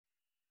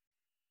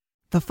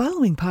The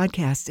following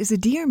podcast is a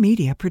Dear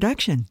Media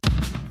production.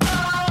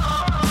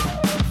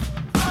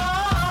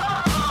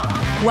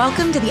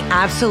 Welcome to the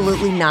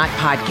Absolutely Not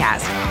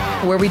podcast,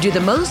 where we do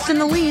the most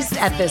and the least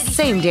at the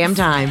same damn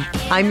time.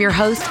 I'm your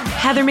host,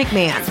 Heather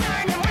McMahon.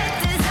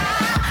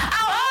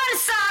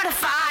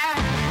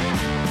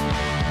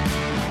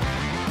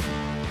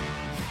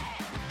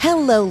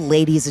 Hello,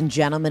 ladies and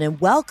gentlemen, and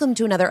welcome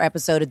to another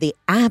episode of the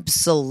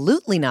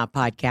Absolutely Not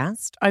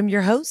podcast. I'm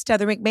your host,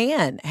 Heather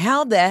McMahon.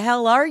 How the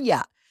hell are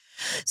ya?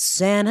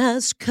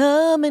 Santa's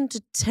coming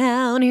to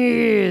town,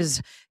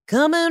 he's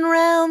coming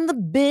round the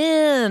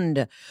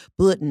bend,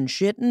 putting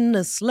shit in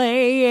a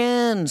sleigh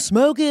and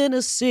smoking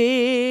a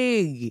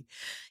cig.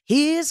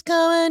 He's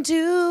coming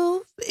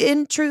to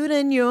intrude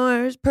in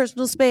your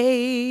personal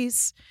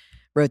space.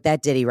 Wrote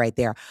that ditty right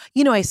there.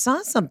 You know, I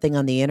saw something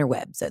on the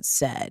interwebs that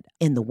said,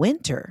 in the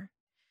winter,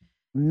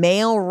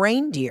 male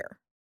reindeer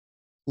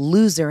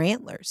lose their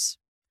antlers.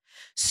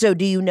 So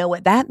do you know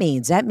what that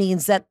means? That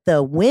means that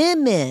the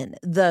women,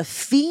 the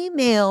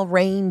female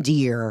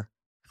reindeer,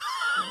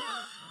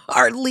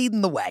 are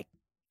leading the way.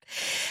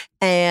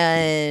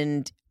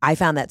 And I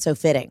found that so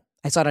fitting.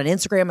 I saw it on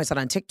Instagram. I saw it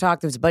on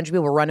TikTok. There was a bunch of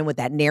people running with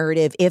that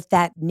narrative. If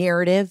that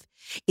narrative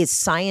is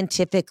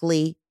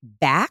scientifically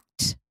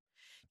backed,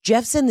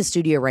 Jeff's in the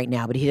studio right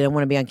now, but he didn't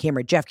want to be on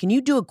camera. Jeff, can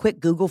you do a quick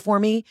Google for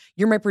me?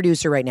 You're my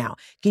producer right now.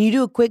 Can you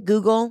do a quick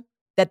Google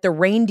that the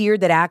reindeer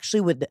that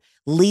actually would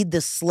lead the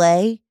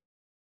sleigh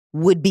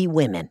would be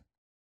women?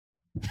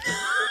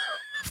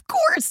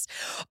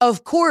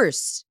 Of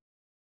course.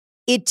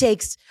 It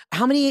takes,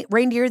 how many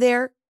reindeer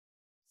there?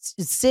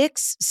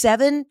 6,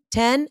 7,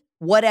 10,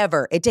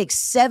 whatever. It takes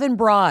 7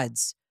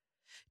 broads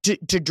to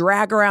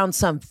drag around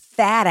some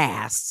fat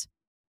ass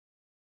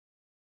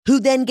who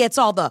then gets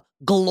all the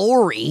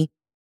glory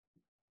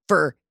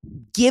for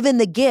giving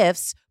the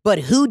gifts. But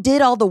who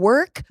did all the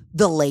work?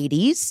 The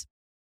ladies.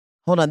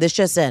 Hold on, this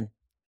just in.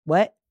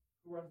 What?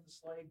 Who runs the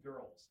sleigh?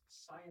 Girls.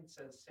 Science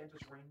says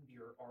Santa's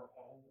reindeer are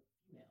all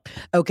female.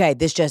 Okay,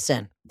 this just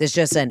in.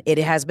 It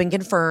has been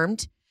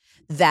confirmed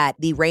that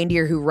the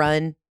reindeer who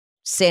run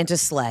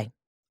Santa's sleigh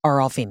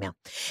are all female.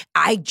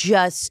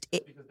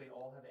 Because they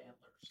all have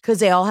antlers. Because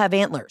they all have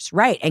antlers,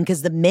 right. And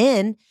because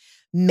the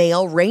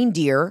male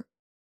reindeer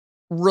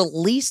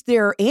release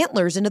their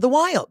antlers into the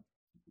wild.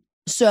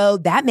 So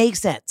that makes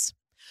sense.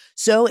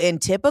 So in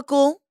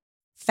typical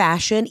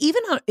fashion,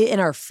 even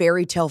in our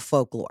fairy tale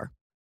folklore,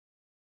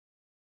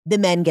 the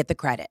men get the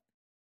credit.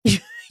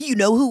 You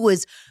know who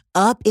was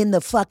up in the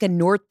fucking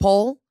North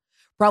Pole,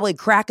 probably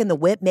cracking the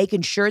whip,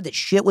 making sure that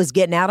shit was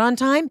getting out on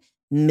time?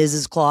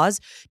 Mrs. Claus.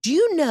 Do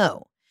you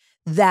know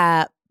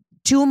that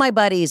 2 of my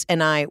buddies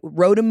and I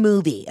wrote a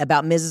movie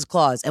about Mrs.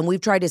 Claus, and we've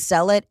tried to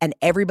sell it, and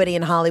everybody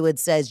in Hollywood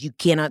says you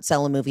cannot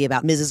sell a movie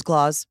about Mrs.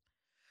 Claus.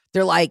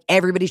 They're like,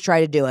 everybody's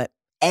tried to do it.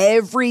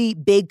 Every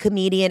big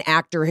comedian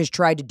actor has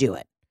tried to do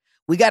it.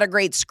 We got a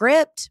great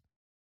script.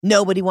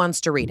 Nobody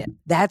wants to read it.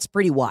 That's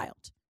pretty wild.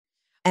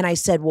 And I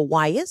said, well,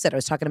 why is it? I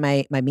was talking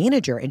to my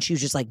manager, and she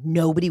was just like,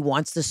 nobody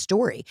wants the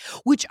story,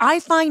 which I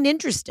find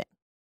interesting.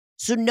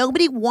 So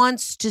nobody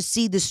wants to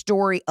see the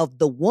story of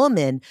the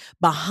woman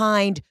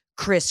behind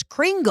Kris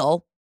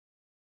Kringle,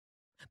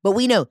 but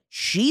we know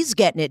she's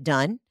getting it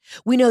done.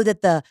 We know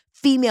that the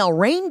female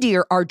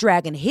reindeer are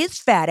dragging his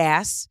fat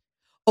ass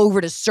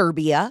over to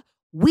Serbia.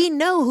 We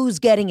know who's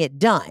getting it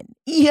done.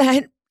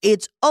 Yet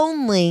it's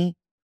only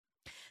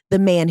the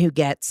man who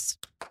gets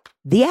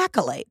the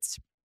accolades.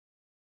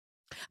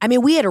 I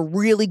mean, we had a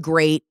really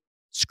great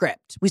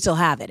script. We still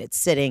have it. It's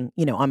sitting,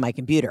 on my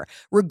computer.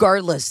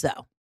 Regardless,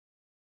 though,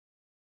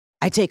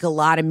 I take a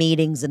lot of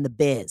meetings in the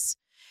biz.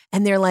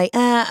 And they're like,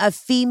 a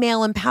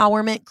female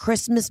empowerment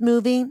Christmas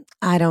movie?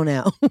 I don't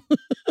know.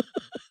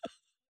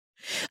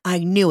 I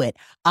knew it.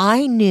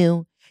 I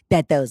knew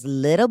that those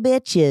little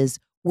bitches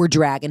were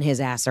dragging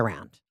his ass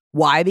around.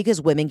 Why?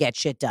 Because women get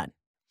shit done.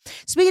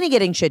 Speaking of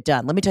getting shit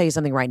done, let me tell you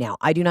something right now.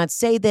 I do not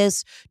say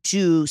this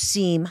to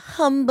seem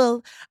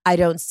humble. I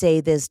don't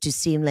say this to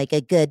seem like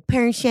a good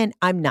person.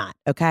 I'm not,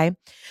 okay?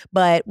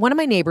 But one of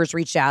my neighbors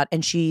reached out,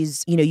 and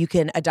she's, you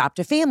can adopt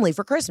a family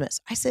for Christmas.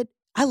 I said,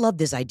 I love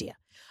this idea.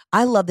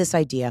 I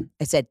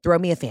said, throw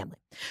me a family.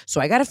 So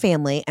I got a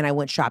family, and I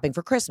went shopping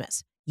for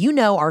Christmas.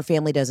 Our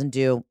family doesn't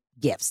do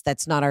gifts.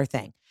 That's not our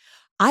thing.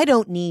 I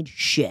don't need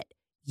shit.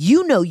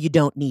 You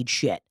don't need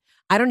shit.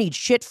 I don't need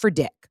shit for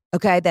dick.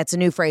 Okay, that's a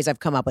new phrase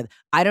I've come up with.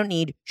 I don't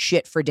need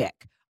shit for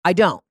dick. I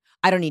don't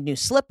need new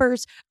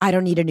slippers. I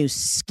don't need a new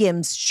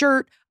Skims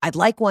shirt. I'd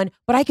like one,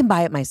 but I can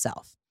buy it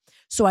myself.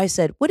 So I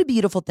said, what a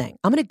beautiful thing.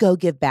 I'm going to go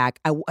give back.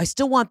 I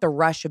still want the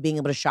rush of being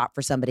able to shop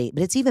for somebody,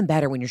 but it's even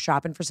better when you're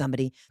shopping for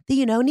somebody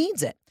that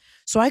needs it.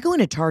 So I go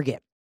into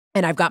Target,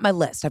 and I've got my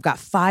list. I've got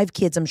 5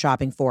 kids I'm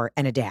shopping for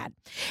and a dad,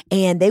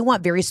 and they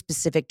want very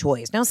specific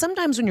toys. Now,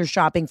 sometimes when you're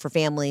shopping for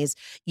families,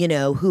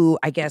 who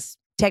I guess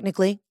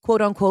technically,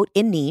 quote unquote,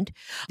 in need,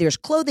 there's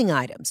clothing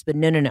items, but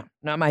no,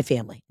 not my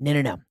family.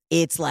 No.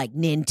 It's like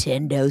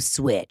Nintendo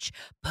Switch,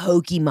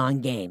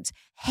 Pokemon games,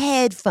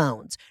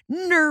 headphones,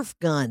 Nerf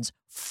guns,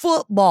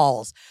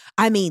 footballs.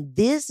 I mean,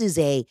 this is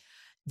a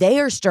They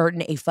are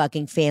starting a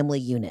fucking family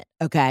unit.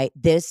 Okay.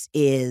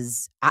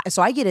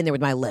 So I get in there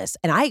with my list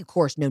and I, of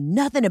course, know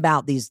nothing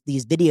about these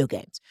video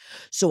games.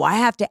 So I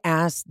have to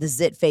ask the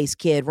zit-faced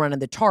kid running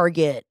the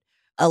Target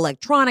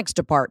electronics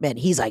department.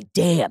 He's like,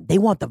 damn, they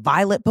want the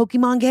Violet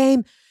Pokemon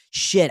game?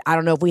 Shit, I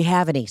don't know if we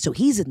have any. So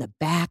he's in the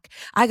back.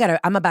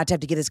 I'm about to have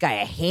to give this guy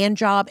a hand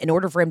job in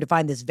order for him to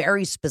find this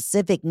very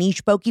specific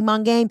niche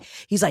Pokemon game.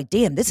 He's like,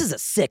 damn, this is a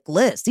sick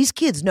list. These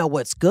kids know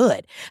what's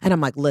good. And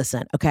I'm like,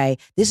 listen, okay,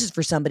 this is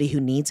for somebody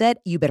who needs it.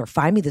 You better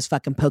find me this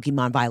fucking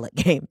Pokemon Violet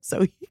game.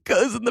 So he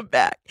goes in the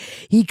back.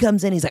 He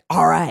comes in. He's like,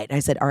 all right. And I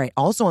said, all right,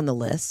 also on the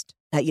list,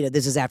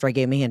 this is after I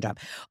gave him a hand job.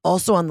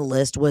 Also on the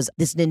list was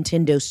this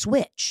Nintendo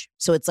Switch.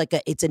 So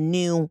it's a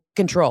new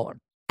controller.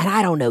 And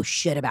I don't know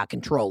shit about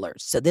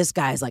controllers. So this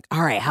guy's like,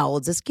 all right, how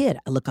old's this kid?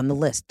 I look on the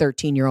list,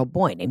 13-year-old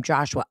boy named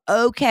Joshua.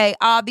 Okay,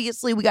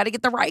 obviously we got to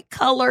get the right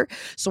color.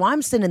 So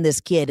I'm sending this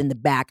kid in the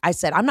back. I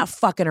said, I'm not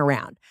fucking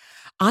around.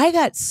 I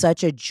got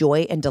such a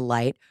joy and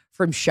delight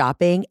from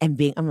shopping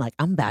and I'm like,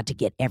 I'm about to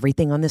get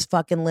everything on this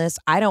fucking list.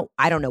 I don't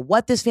know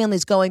what this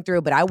family's going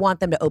through, but I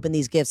want them to open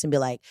these gifts and be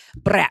like,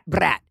 brat,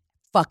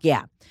 fuck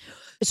yeah.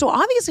 So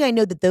obviously I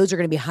know that those are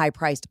going to be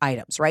high-priced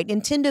items, right?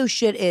 Nintendo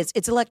shit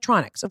it's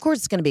electronics. Of course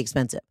it's going to be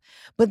expensive.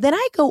 But then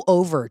I go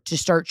over to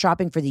start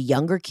shopping for the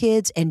younger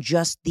kids and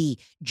just the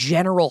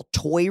general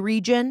toy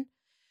region.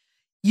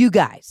 You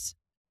guys,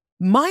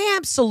 my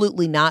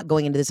absolutely not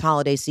going into this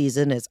holiday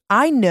season is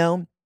I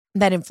know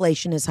that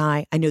inflation is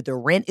high. I know the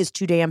rent is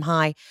too damn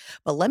high.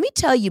 But let me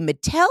tell you,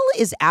 Mattel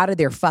is out of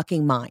their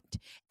fucking mind.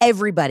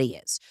 Everybody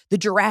is. The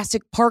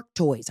Jurassic Park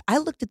toys. I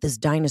looked at this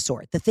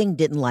dinosaur. The thing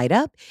didn't light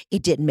up.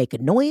 It didn't make a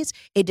noise.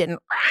 It didn't,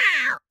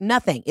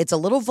 nothing. It's a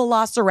little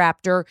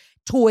velociraptor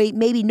toy,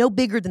 maybe no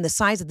bigger than the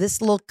size of this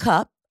little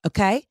cup,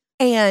 okay?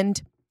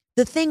 And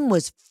the thing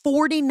was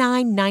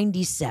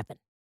 $49.97.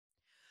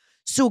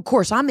 So, of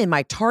course, I'm in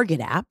my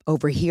Target app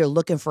over here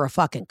looking for a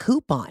fucking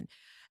coupon.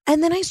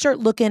 And then I start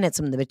looking at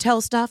some of the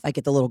Mattel stuff. I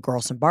get the little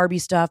Girl Some Barbie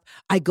stuff.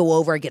 I go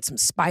over, I get some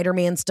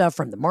Spider-Man stuff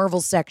from the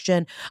Marvel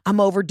section. I'm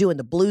over doing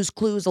the Blue's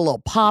Clues, a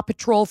little Paw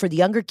Patrol for the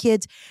younger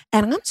kids.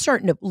 And I'm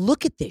starting to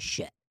look at this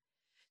shit.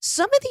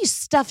 Some of these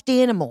stuffed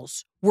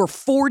animals were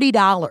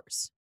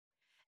 $40.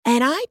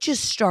 And I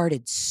just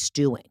started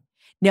stewing.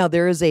 Now,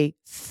 there is a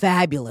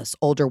fabulous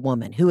older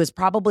woman who is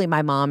probably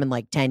my mom in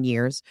like 10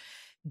 years.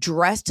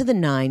 Dressed to the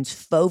nines,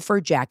 faux fur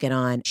jacket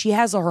on. She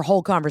has her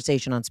whole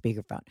conversation on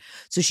speakerphone.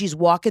 So she's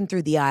walking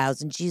through the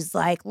aisles and she's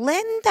like,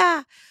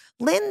 Linda,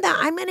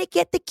 I'm going to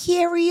get the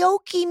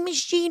karaoke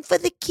machine for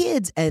the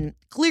kids. And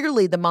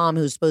clearly the mom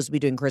who's supposed to be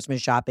doing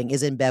Christmas shopping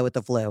is in bed with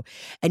the flu.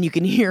 And you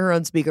can hear her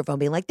on speakerphone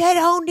being like, they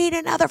don't need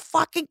another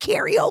fucking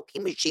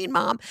karaoke machine,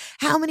 Mom.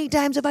 How many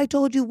times have I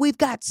told you we've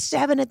got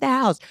 7 at the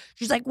house?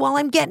 She's like, well,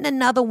 I'm getting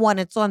another one.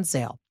 It's on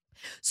sale.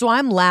 So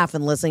I'm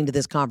laughing listening to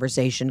this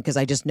conversation because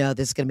I just know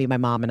this is going to be my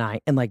mom and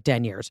I in like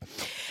 10 years.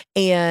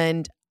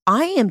 And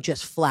I am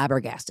just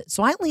flabbergasted.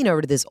 So I lean over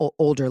to this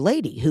older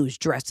lady who's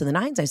dressed to the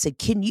nines. I said,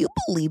 can you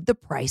believe the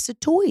price of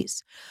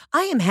toys?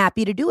 I am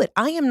happy to do it.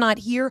 I am not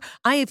here.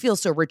 I feel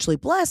so richly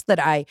blessed that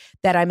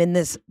I'm in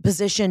this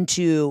position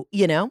to,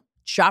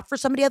 shop for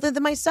somebody other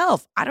than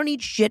myself. I don't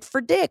need shit for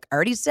dick. I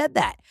already said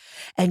that.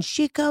 And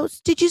she goes,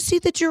 did you see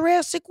the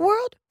Jurassic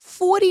World?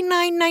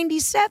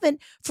 $49.97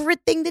 for a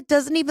thing that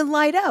doesn't even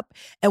light up.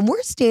 And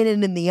we're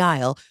standing in the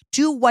aisle,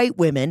 2 white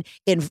women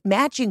in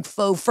matching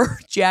faux fur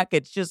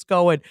jackets just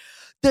going,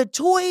 the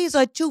toys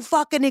are too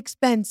fucking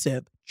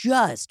expensive.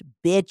 Just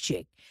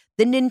bitching.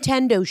 The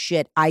Nintendo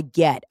shit, I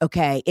get,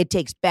 okay? It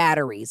takes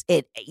batteries.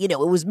 It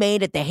was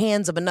made at the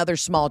hands of another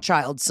small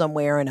child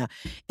somewhere in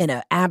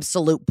a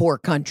absolute poor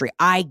country.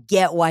 I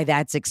get why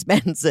that's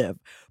expensive.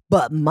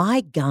 But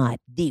my God,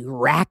 the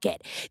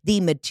racket, the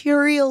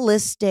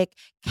materialistic,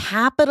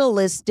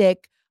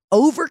 capitalistic,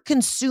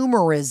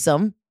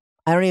 over-consumerism,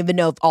 I don't even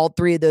know if all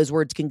 3 of those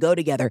words can go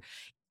together.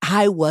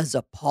 I was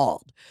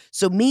appalled.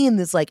 So me and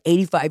this like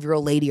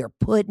 85-year-old lady are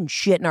putting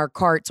shit in our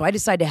cart. So I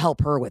decided to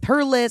help her with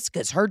her list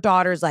because her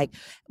daughter's like,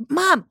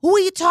 Mom, who are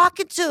you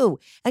talking to?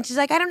 And she's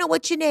like, I don't know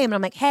what's your name. And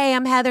I'm like, hey,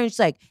 I'm Heather. And she's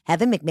like,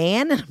 Heather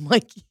McMahon? And I'm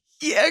like,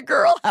 yeah,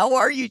 girl, how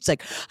are you? She's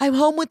like, I'm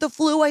home with the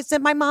flu. I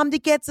sent my mom to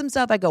get some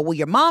stuff. I go, well,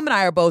 your mom and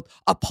I are both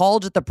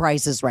appalled at the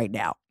prices right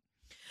now.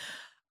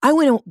 I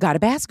went and got a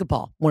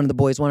basketball. One of the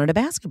boys wanted a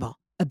basketball.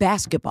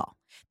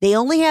 They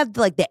only have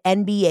like the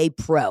NBA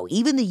Pro,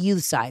 even the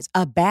youth size.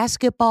 A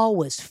basketball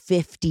was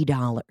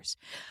 $50.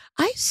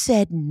 I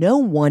said, no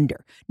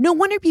wonder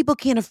people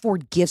can't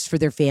afford gifts for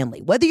their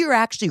family. Whether you're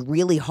actually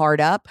really hard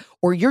up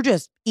or you're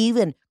just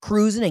even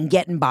cruising and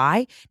getting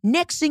by,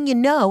 next thing you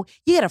know,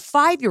 you got a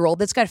 5-year-old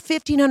that's got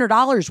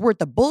 $1,500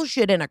 worth of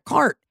bullshit in a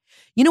cart.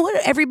 You know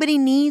what everybody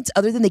needs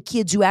other than the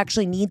kids who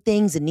actually need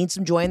things and need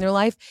some joy in their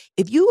life?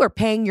 If you are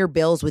paying your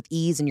bills with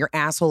ease and your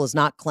asshole is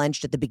not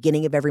clenched at the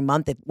beginning of every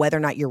month, whether or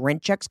not your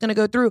rent check's going to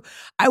go through,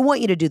 I want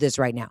you to do this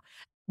right now.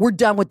 We're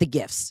done with the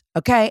gifts,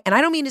 okay? And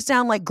I don't mean to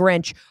sound like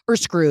Grinch or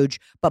Scrooge,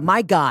 but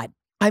my God,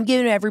 I'm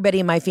giving everybody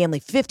in my family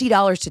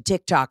 $50 to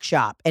TikTok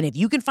shop. And if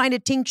you can find a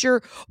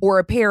tincture or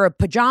a pair of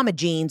pajama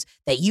jeans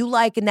that you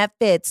like and that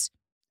fits,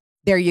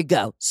 there you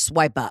go.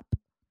 Swipe up.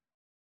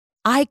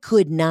 I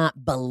could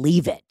not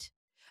believe it.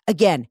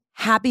 Again,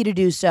 happy to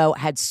do so.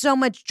 Had so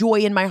much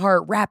joy in my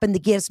heart, wrapping the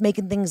gifts,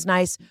 making things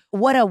nice.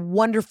 What a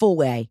wonderful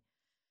way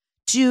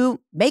to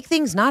make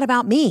things not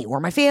about me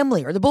or my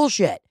family or the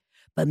bullshit.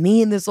 But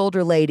me and this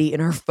older lady in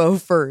her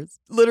faux furs,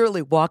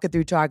 literally walking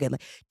through Target,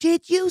 like,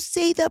 did you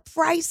see the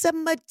price of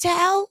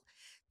Mattel?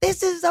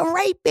 This is a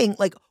raping.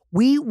 Like,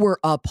 we were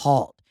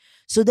appalled.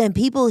 So then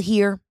people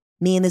hear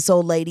me and this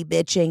old lady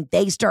bitching.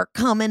 They start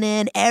coming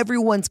in.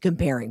 Everyone's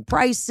comparing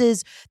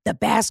prices. The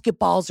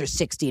basketballs are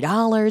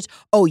 $60.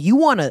 Oh, you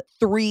want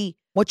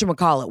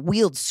a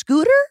wheeled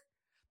scooter?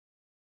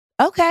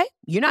 Okay,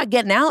 you're not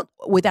getting out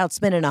without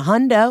spending a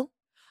hundo.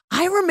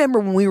 I remember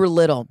when we were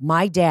little,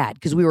 my dad,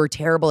 because we were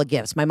terrible at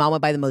gifts. My mom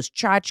would buy the most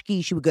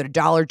tchotchke. She would go to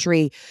Dollar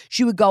Tree.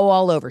 She would go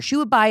all over. She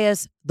would buy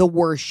us the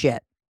worst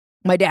shit.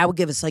 My dad would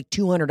give us like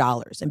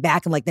 $200. And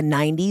back in like the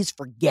 90s,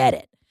 forget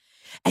it.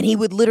 And he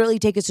would literally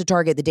take us to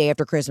Target the day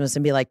after Christmas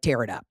and be like,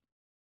 tear it up.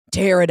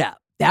 Tear it up.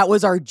 That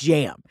was our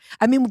jam.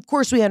 I mean, of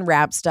course, we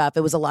unwrapped stuff.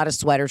 It was a lot of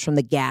sweaters from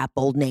the Gap,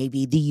 Old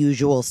Navy, the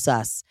usual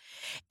sus.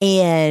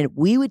 And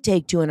we would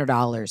take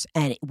 $200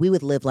 and we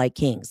would live like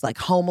kings, like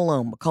Home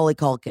Alone, Macaulay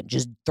Culkin,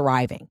 just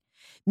thriving.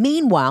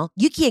 Meanwhile,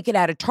 you can't get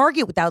out of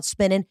Target without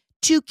spending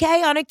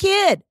 $2K on a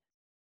kid.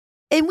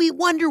 And we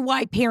wonder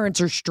why parents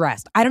are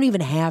stressed. I don't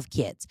even have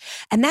kids.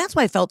 And that's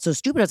why I felt so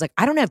stupid. I was like,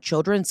 I don't have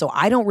children, so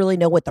I don't really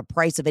know what the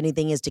price of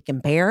anything is to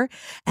compare.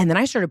 And then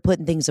I started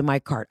putting things in my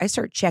cart. I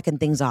started checking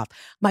things off.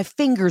 My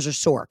fingers are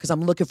sore because I'm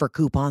looking for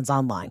coupons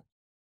online.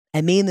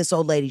 And me and this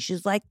old lady,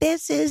 she's like,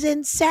 this is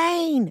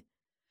insane.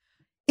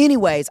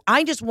 Anyways,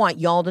 I just want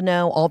y'all to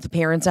know, all the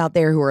parents out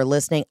there who are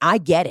listening, I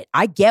get it.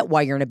 I get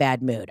why you're in a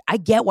bad mood. I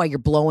get why you're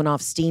blowing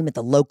off steam at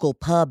the local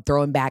pub,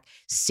 throwing back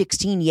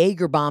 16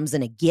 Jaeger bombs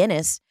and a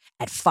Guinness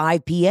at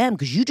 5 p.m.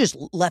 because you just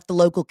left the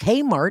local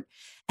Kmart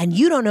and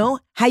you don't know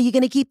how you're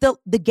going to keep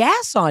the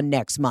gas on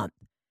next month.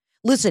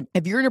 Listen,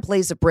 if you're in a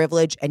place of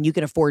privilege and you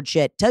can afford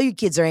shit, tell your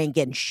kids they ain't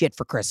getting shit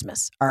for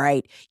Christmas, all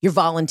right? You're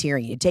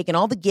volunteering. You're taking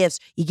all the gifts,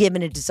 you're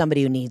giving it to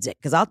somebody who needs it.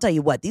 Because I'll tell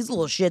you what, these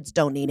little shits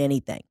don't need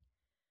anything.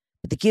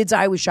 But the kids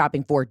I was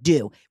shopping for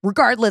do.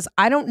 Regardless,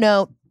 I don't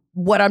know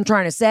what I'm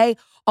trying to say.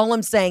 All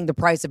I'm saying, the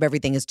price of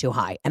everything is too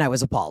high, and I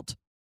was appalled.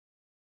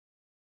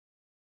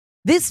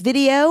 This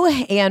video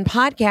and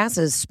podcast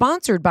is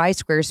sponsored by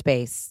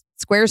Squarespace.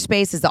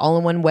 Squarespace is the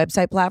all-in-one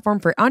website platform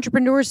for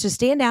entrepreneurs to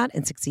stand out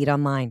and succeed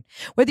online.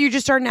 Whether you're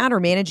just starting out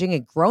or managing a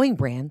growing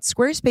brand,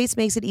 Squarespace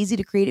makes it easy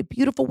to create a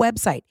beautiful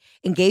website,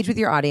 engage with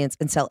your audience,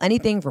 and sell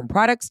anything from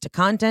products to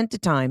content to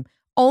time,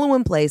 all in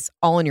one place,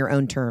 all on your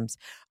own terms.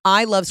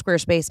 I love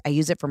Squarespace. I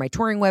use it for my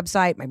touring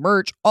website, my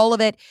merch, all of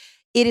it.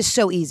 It is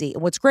so easy.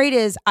 And what's great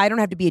is I don't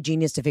have to be a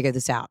genius to figure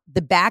this out.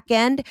 The back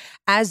end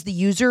as the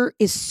user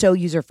is so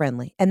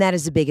user-friendly. And that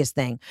is the biggest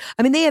thing.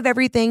 I mean, they have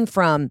everything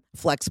from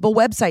flexible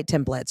website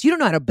templates. You don't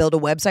know how to build a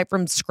website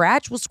from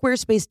scratch? Well,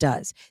 Squarespace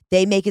does.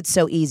 They make it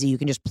so easy. You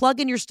can just plug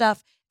in your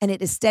stuff and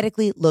it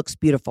aesthetically looks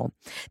beautiful.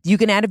 You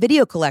can add a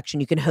video collection.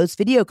 You can host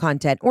video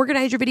content,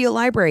 organize your video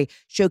library,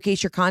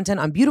 showcase your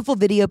content on beautiful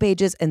video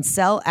pages, and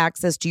sell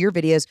access to your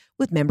videos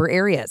with member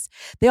areas.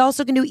 They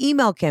also can do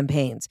email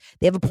campaigns.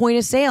 They have a point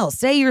of sale.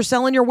 Say you're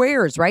selling your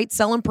wares, right?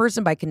 Sell in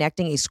person by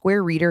connecting a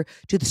Square reader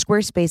to the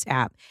Squarespace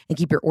app and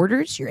keep your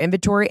orders, your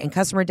inventory, and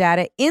customer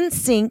data in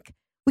sync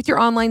with your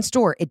online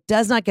store. It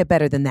does not get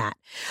better than that.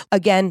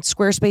 Again,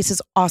 Squarespace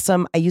is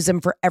awesome. I use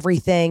them for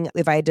everything.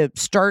 If I had to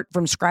start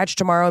from scratch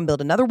tomorrow and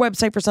build another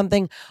website for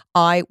something,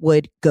 I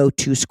would go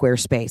to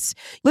Squarespace.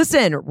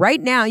 Listen,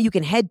 right now you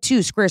can head to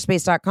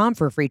squarespace.com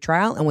for a free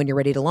trial. And when you're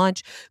ready to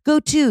launch,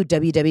 go to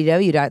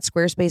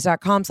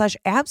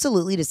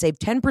www.squarespace.com/absolutely to save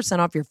 10%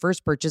 off your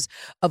first purchase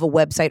of a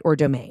website or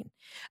domain.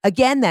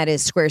 Again, that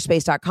is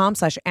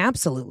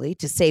squarespace.com/absolutely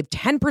to save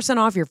 10%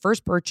 off your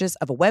first purchase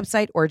of a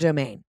website or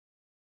domain.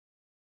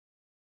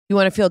 You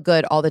want to feel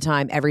good all the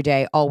time, every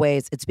day,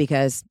 always. It's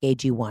because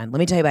AG1. Let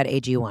me tell you about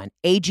AG1.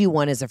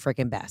 AG1 is the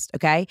freaking best,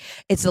 okay?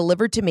 It's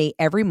delivered to me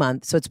every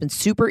month, so it's been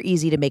super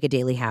easy to make a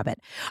daily habit.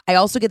 I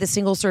also get the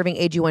single-serving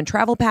AG1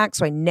 travel pack,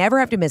 so I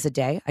never have to miss a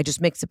day. I just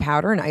mix the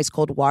powder in ice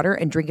cold water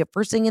and drink it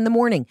first thing in the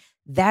morning.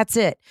 That's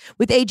it.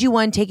 With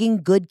AG1,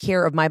 taking good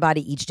care of my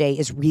body each day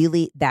is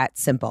really that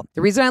simple.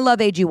 The reason I love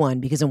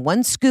AG1, because in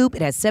one scoop,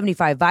 it has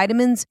 75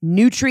 vitamins,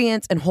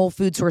 nutrients, and whole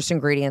food source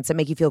ingredients that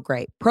make you feel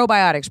great.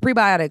 Probiotics,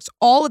 prebiotics,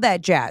 all of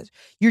that jazz.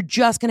 You're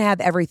just going to have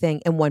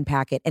everything in one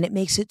packet, and it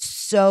makes it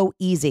so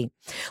easy.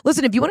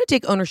 Listen, if you want to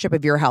take ownership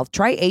of your health,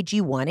 try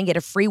AG1 and get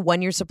a free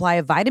 1-year supply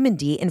of vitamin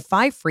D and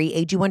 5 free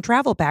AG1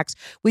 travel packs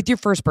with your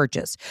first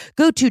purchase.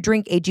 Go to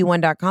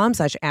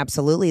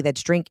drinkag1.com/absolutely.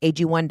 That's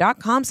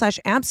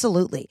drinkag1.com/absolutely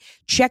Absolutely.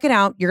 Check it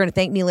out. You're going to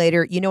thank me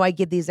later. You know, I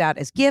give these out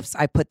as gifts.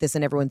 I put this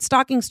in everyone's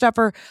stocking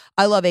stuffer.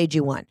 I love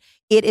AG1.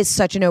 It is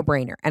such a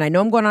no-brainer. And I know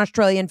I'm going to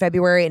Australia in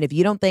February. And if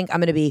you don't think I'm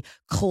going to be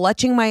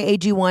clutching my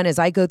AG1 as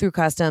I go through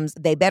customs,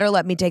 they better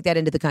let me take that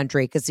into the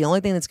country, because the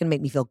only thing that's going to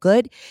make me feel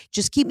good,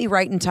 just keep me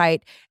right and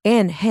tight.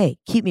 And hey,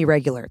 keep me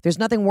regular. There's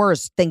nothing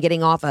worse than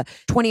getting off a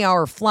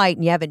 20-hour flight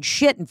and you haven't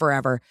shit in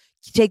forever.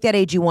 Take that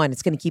AG1.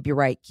 It's going to keep you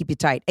right, keep you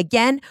tight.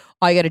 Again,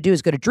 all you got to do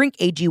is go to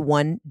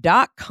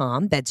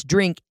drinkag1.com. That's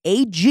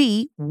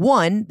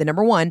drinkag1, the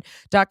number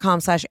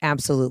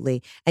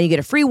 1.com/absolutely. And you get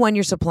a free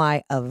 1-year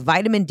supply of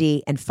vitamin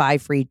D and 5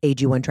 free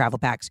AG1 travel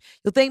packs.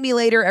 You'll thank me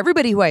later.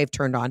 Everybody who I have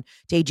turned on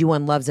to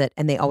AG1 loves it.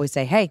 And they always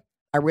say, hey,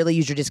 I really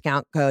used your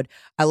discount code.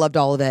 I loved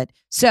all of it.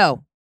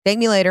 So thank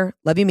me later.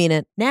 Love you, mean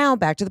it. Now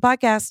back to the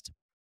podcast.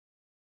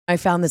 I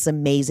found this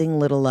amazing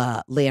little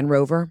Land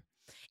Rover.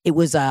 It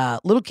was a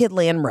little kid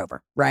Land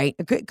Rover, right?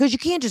 Because you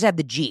can't just have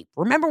the Jeep.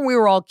 Remember when we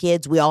were all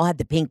kids, we all had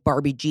the pink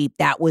Barbie Jeep.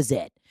 That was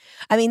it.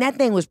 I mean, that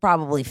thing was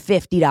probably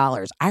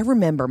 $50. I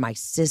remember my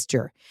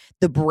sister,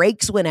 the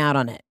brakes went out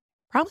on it.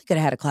 Probably could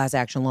have had a class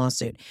action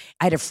lawsuit.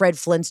 I had to Fred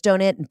Flintstone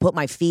it and put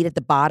my feet at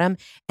the bottom,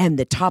 and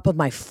the top of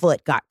my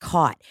foot got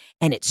caught,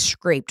 and it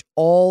scraped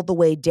all the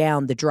way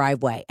down the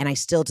driveway. And I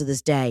still to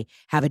this day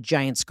have a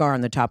giant scar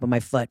on the top of my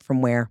foot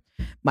from where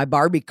my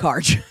Barbie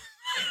car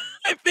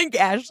I think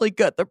Ashley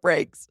cut the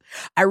brakes.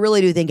 I really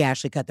do think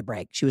Ashley cut the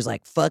brakes. She was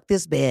like, fuck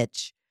this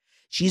bitch.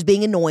 She's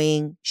being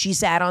annoying. She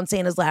sat on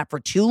Santa's lap for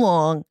too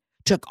long,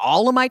 took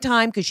all of my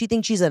time because she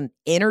thinks she's an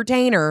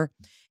entertainer,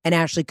 and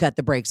Ashley cut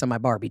the brakes on my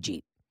Barbie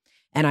Jeep.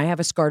 And I have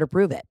a scar to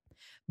prove it.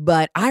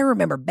 But I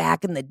remember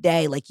back in the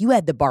day, like, you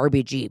had the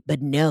Barbie Jeep,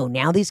 but no,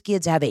 now these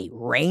kids have a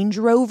Range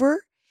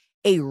Rover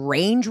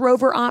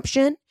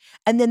option.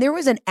 And then there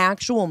was an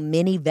actual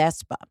mini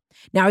Vespa.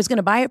 Now, I was going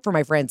to buy it for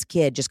my friend's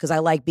kid just because I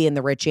like being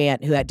the rich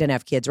aunt who doesn't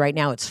have kids right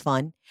now. It's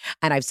fun.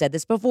 And I've said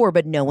this before,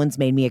 but no one's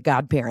made me a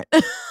godparent.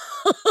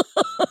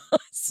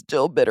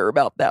 Still bitter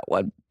about that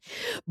one.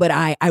 But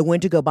I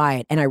went to go buy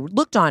it, and I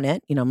looked on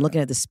it. You know, I'm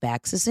looking at the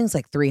specs. This thing's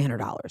like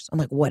 $300. I'm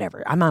like,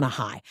 whatever. I'm on a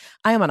high.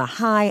 I am on a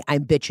high.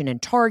 I'm bitching in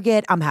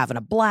Target. I'm having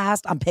a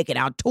blast. I'm picking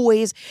out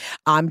toys.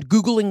 I'm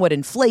Googling what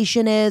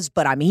inflation is,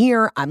 but I'm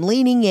here. I'm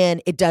leaning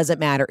in. It doesn't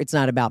matter. It's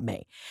not about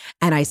me.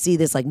 And I see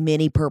this like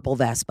mini purple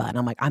Vespa, and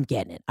I'm like, I'm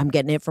getting it. I'm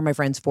getting it for my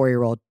friend's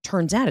 4-year-old.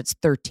 Turns out it's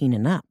 13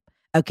 and up.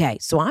 Okay,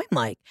 so I'm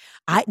like,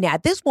 now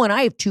at this point,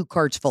 I have 2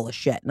 carts full of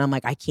shit. And I'm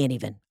like, I don't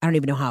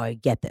even know how I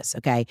get this,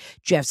 okay?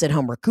 Jeff's at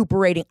home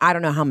recuperating. I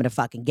don't know how I'm going to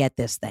fucking get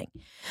this thing.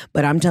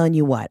 But I'm telling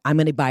you what, I'm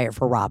going to buy it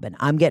for Robin.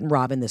 I'm getting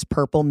Robin this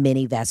purple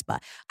mini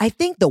Vespa. I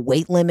think the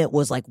weight limit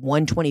was like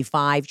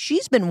 125.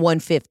 She's been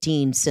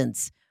 115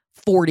 since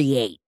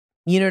 48.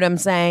 You know what I'm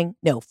saying?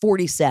 No,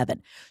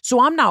 47.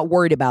 So I'm not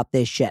worried about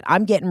this shit.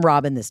 I'm getting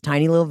Robin this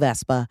tiny little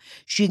Vespa.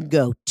 She can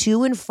go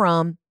to and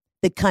from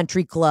the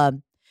country club.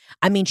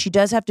 I mean, she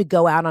does have to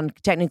go out on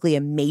technically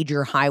a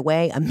major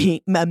highway,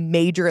 a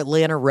major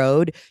Atlanta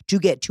road to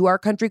get to our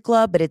country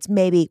club. But it's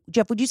maybe,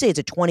 Jeff, would you say it's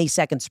a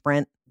 20-second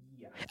sprint?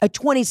 Yeah. A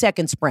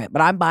 20-second sprint.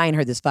 But I'm buying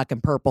her this fucking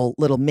purple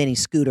little mini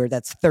scooter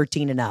that's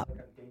 13 and up.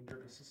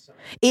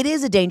 It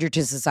is a danger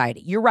to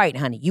society. You're right,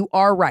 honey. You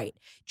are right.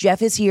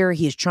 Jeff is here.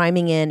 He is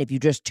chiming in. If you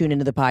just tune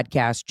into the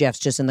podcast, Jeff's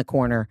just in the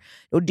corner.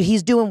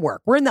 He's doing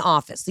work. We're in the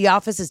office. The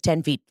office is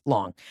 10 feet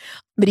long.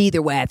 But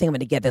either way, I think I'm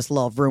going to get this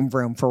little vroom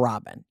vroom for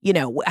Robin. You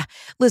know,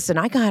 listen,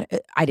 I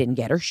didn't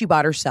get her. She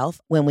bought herself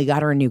when we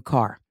got her a new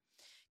car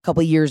a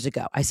couple of years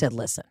ago. I said,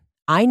 listen,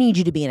 I need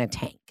you to be in a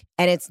tank.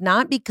 And it's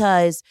not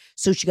because,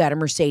 so she got a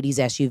Mercedes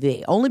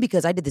SUV, only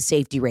because I did the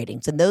safety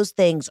ratings, and those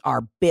things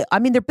are built, I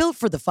mean, they're built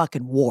for the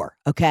fucking war,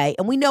 okay?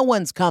 And we know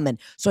one's coming.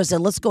 So I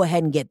said, let's go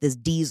ahead and get this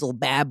diesel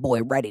bad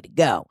boy ready to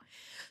go.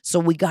 So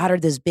we got her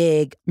this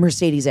big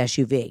Mercedes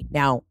SUV.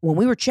 Now, when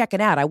we were checking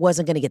out, I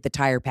wasn't going to get the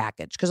tire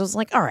package because I was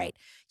like, all right,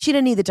 she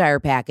didn't need the tire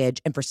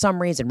package. And for some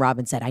reason,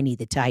 Robin said, I need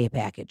the tire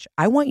package.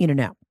 I want you to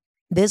know,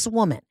 this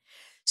woman,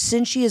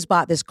 since she has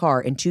bought this car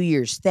in 2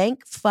 years,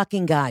 thank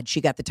fucking God she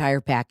got the tire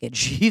package.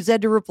 She's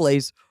had to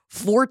replace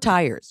 4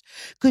 tires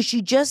because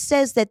she just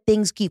says that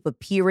things keep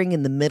appearing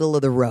in the middle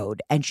of the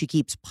road and she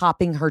keeps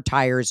popping her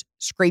tires,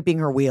 scraping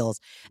her wheels.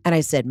 And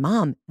I said,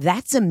 Mom,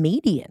 that's a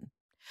median.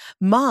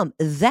 Mom,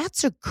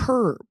 that's a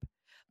curb.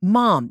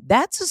 Mom,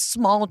 that's a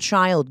small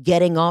child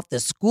getting off the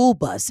school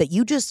bus that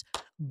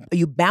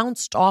you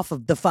bounced off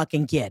of the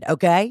fucking kid,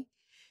 okay?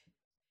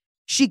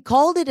 She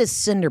called it a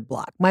cinder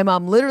block. My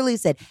mom literally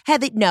said,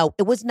 no,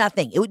 it was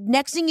nothing.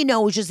 Next thing you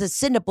know, it was just a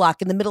cinder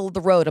block in the middle of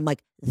the road. I'm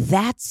like,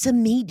 that's a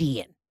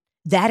median.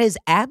 That is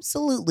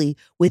absolutely,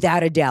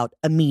 without a doubt,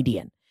 a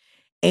median.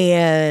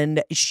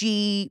 And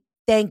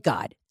thank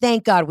God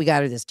we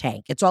got her this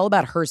tank. It's all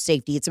about her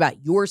safety. It's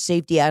about your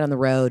safety out on the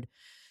road.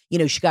 You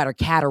know, she got her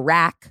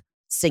cataract,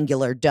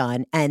 singular,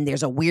 done. And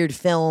there's a weird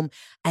film.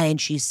 And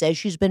she says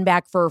she's been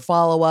back for a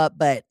follow-up,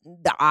 but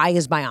the eye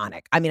is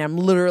bionic. I mean, I'm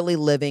literally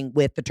living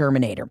with the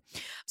Terminator.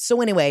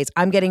 So anyways,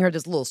 I'm getting her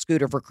this little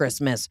scooter for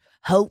Christmas.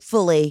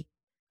 Hopefully,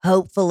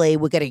 Hopefully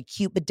we'll get a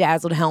cute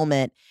bedazzled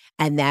helmet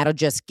and that'll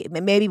just,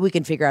 maybe we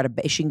can figure out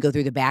she can go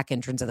through the back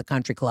entrance of the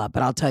country club.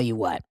 But I'll tell you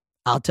what,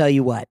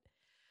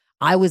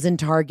 I was in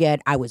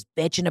Target. I was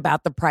bitching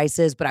about the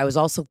prices, but I was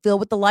also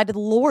filled with the light of the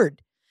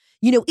Lord.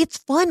 You know, it's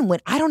fun when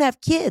I don't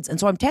have kids. And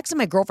so I'm texting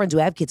my girlfriends who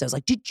have kids. I was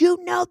like, did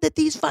you know that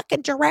these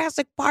fucking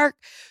Jurassic Park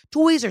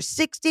toys are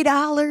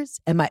 $60?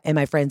 And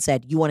my friend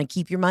said, you want to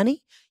keep your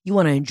money? You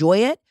want to enjoy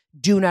it?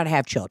 Do not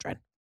have children.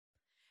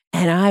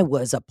 And I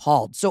was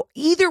appalled. So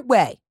either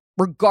way,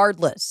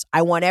 regardless,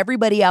 I want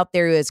everybody out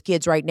there who has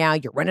kids right now,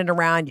 you're running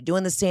around, you're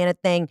doing the Santa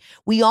thing.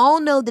 We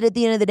all know that at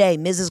the end of the day,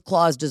 Mrs.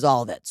 Claus does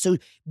all of it. So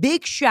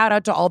big shout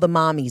out to all the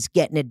mommies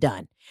getting it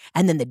done.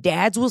 And then the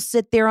dads will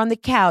sit there on the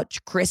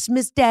couch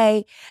Christmas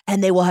Day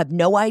and they will have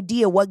no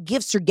idea what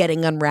gifts are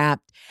getting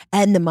unwrapped.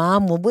 And the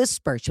mom will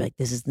whisper, she's like,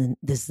 this is the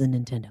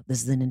Nintendo. This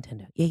is the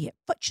Nintendo. Yeah.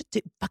 But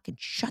fucking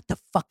shut the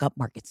fuck up,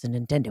 Mark. It's the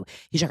Nintendo.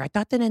 He's like, I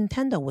thought the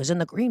Nintendo was in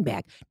the green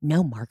bag.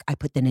 No, Mark, I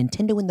put the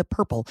Nintendo in the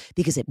purple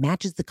because it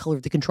matches the color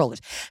of the controllers.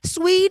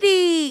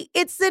 Sweetie,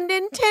 it's the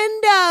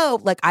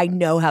Nintendo. Like, I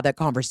know how that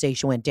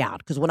conversation went down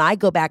because when I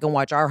go back and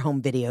watch our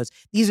home videos,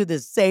 these are the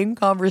same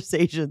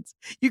conversations.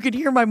 You can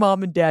hear my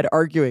mom and dad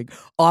arguing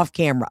off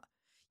camera.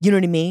 You know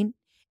what I mean?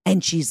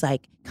 And she's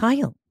like,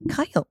 Kyle,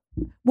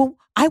 well,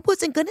 I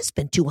wasn't going to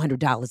spend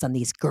 $200 on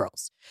these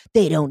girls.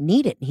 They don't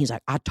need it. And he's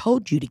like, I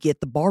told you to get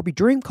the Barbie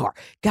dream car.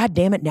 God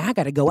damn it. Now I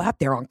got to go out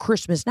there on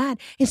Christmas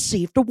night and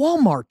see if the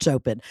Walmart's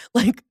open.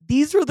 Like,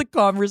 these were the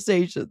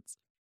conversations.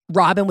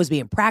 Robin was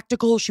being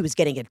practical. She was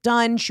getting it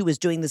done. She was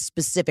doing the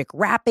specific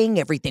wrapping.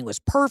 Everything was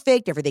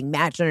perfect. Everything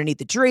matched underneath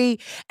the tree.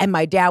 And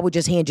my dad would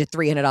just hand you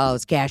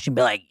 $300 cash and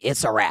be like,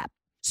 it's a wrap.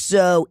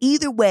 So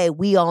either way,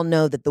 we all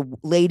know that the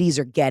ladies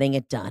are getting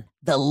it done.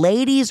 The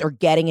ladies are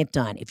getting it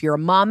done. If you're a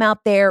mom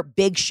out there,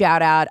 big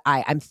shout out.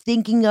 I'm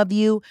thinking of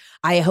you.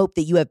 I hope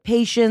that you have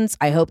patience.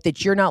 I hope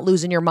that you're not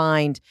losing your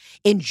mind.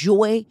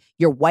 Enjoy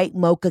your white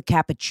mocha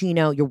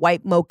cappuccino, your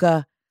white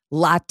mocha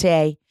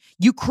latte.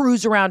 You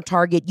cruise around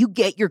Target. You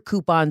get your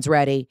coupons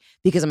ready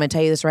because I'm going to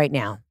tell you this right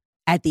now.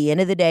 At the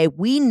end of the day,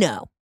 we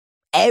know,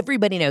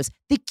 everybody knows,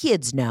 the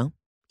kids know,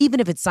 even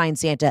if it's Signed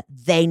Santa,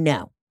 they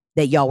know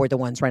that y'all were the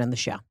ones running the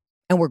show.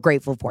 And we're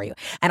grateful for you.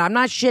 And I'm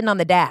not shitting on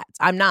the dads.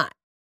 I'm not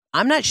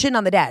shitting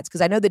on the dads because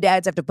I know the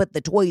dads have to put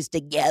the toys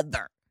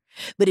together.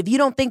 But if you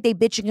don't think they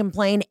bitch and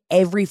complain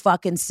every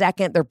fucking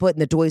second they're putting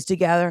the toys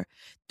together,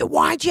 then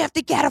why'd you have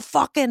to get a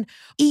fucking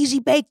easy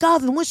bake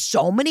oven with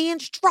so many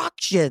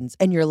instructions?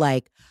 And you're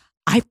like,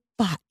 I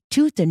fought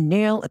tooth and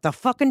nail at the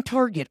fucking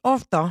Target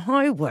off the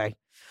highway.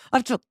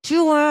 I took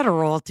 2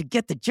 Adderall to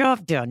get the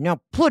job done. Now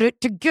put it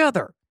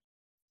together.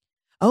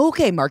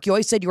 Okay, Mark, you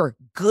always said you were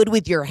good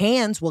with your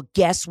hands. Well,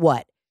 guess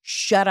what?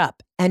 Shut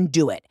up and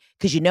do it.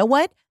 Because you know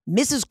what?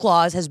 Mrs.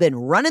 Claus has been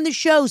running the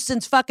show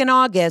since fucking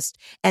August,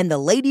 and the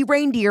lady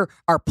reindeer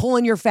are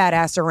pulling your fat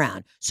ass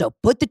around. So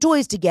put the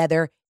toys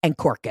together and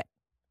cork it.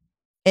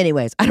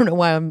 Anyways, I don't know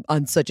why I'm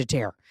on such a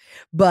tear,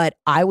 but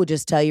I will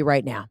just tell you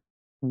right now,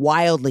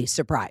 wildly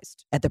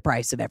surprised at the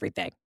price of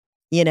everything.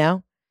 You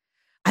know?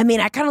 I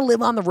mean, I kind of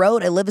live on the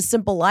road. I live a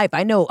simple life.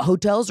 I know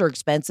hotels are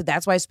expensive.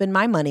 That's why I spend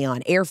my money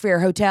on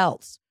airfare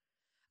hotels.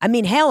 I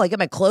mean, hell, I get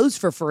my clothes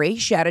for free.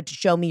 Shout out to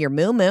Show Me Your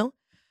Moo Moo.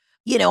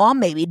 You know, I'll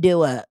maybe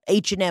do a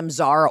H&M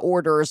Zara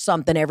order or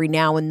something every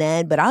now and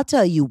then. But I'll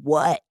tell you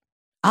what,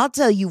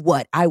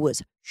 I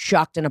was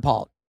shocked and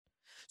appalled.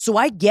 So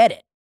I get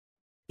it.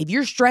 If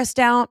you're stressed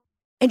out,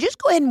 and just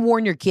go ahead and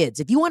warn your kids.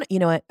 If you want to, you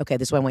know what? Okay,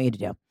 this is what I want you to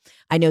do.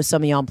 I know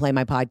some of y'all play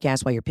my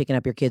podcast while you're picking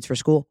up your kids for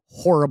school.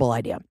 Horrible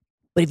idea.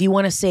 But if you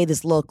want to say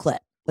this little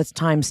clip, let's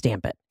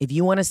timestamp it. If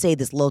you want to say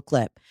this little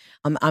clip,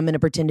 I'm going to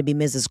pretend to be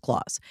Mrs.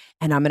 Claus,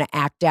 and I'm going to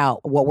act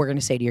out what we're going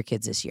to say to your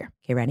kids this year.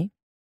 Okay, ready?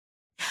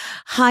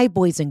 Hi,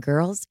 boys and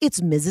girls.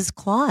 It's Mrs.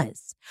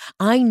 Claus.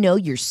 I know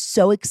you're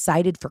so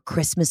excited for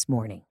Christmas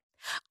morning.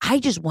 I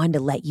just wanted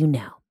to let you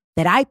know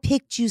that I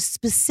picked you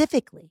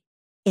specifically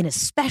in a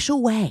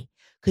special way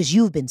because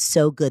you've been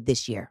so good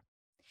this year.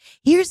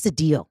 Here's the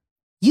deal.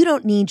 You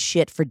don't need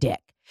shit for dick,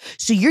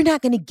 so you're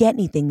not going to get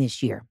anything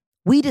this year.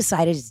 We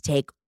decided to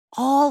take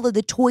all of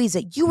the toys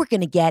that you were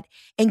going to get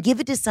and give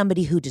it to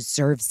somebody who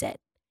deserves it.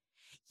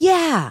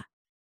 Yeah.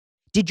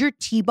 Did your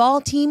T-ball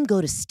team go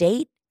to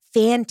state?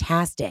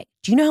 Fantastic.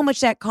 Do you know how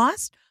much that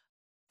cost?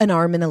 An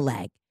arm and a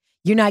leg.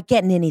 You're not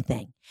getting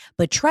anything.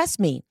 But trust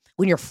me,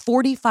 when you're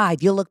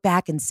 45, you'll look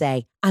back and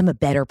say, I'm a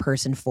better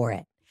person for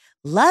it.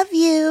 Love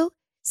you.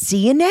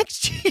 See you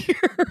next year.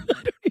 I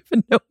don't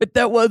even know what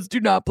that was. Do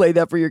not play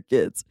that for your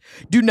kids.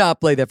 Do not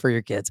play that for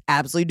your kids.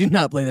 Absolutely do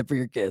not play that for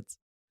your kids.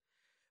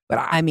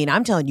 But I mean,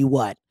 I'm telling you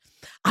what,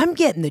 I'm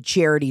getting the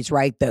charities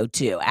right, though,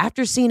 too.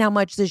 After seeing how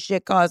much this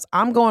shit costs,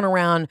 I'm going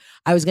around.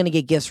 I was going to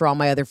get gifts for all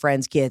my other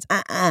friends' kids.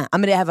 I'm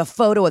going to have a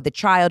photo of the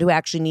child who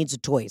actually needs the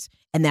toys.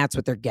 And that's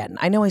what they're getting.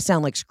 I know I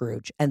sound like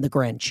Scrooge and the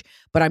Grinch,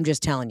 but I'm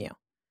just telling you.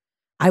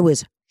 I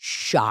was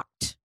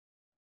shocked,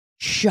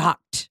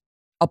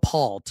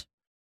 appalled.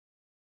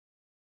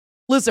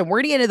 Listen, we're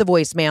going to get into the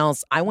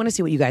voicemails. I want to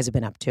see what you guys have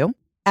been up to.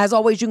 As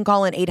always, you can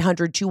call in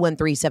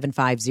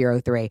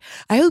 800-213-7503.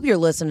 I hope you're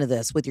listening to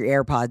this with your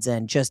AirPods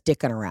in, just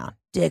dicking around.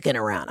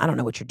 I don't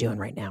know what you're doing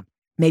right now.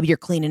 Maybe you're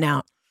cleaning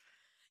out,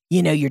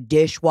 your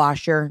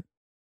dishwasher.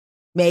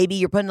 Maybe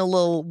you're putting a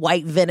little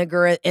white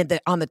vinegar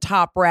on the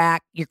top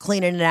rack. You're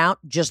cleaning it out.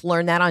 Just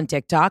learn that on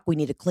TikTok. We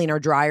need to clean our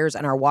dryers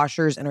and our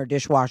washers and our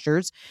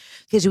dishwashers.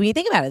 Because when you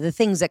think about it, the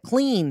things that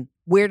clean,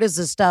 where does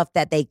the stuff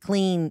that they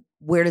clean,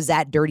 where does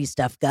that dirty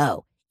stuff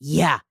go?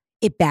 Yeah,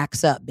 it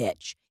backs up,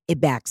 bitch. It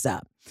backs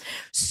up.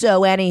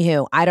 So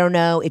anywho, I don't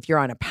know if you're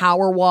on a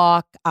power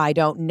walk. I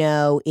don't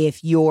know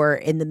if you're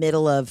in the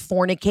middle of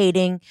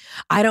fornicating.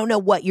 I don't know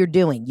what you're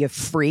doing, you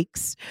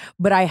freaks.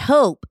 But I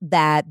hope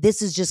that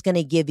this is just going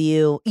to give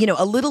you,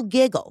 a little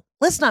giggle.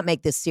 Let's not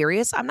make this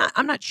serious. I'm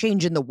not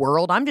changing the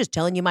world. I'm just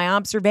telling you my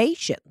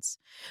observations.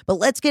 But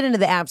let's get into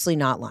the absolutely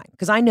not line,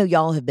 because I know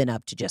y'all have been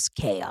up to just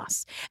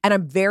chaos. And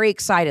I'm very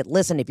excited.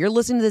 Listen, if you're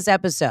listening to this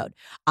episode,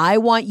 I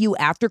want you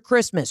after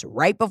Christmas,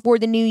 right before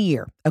the new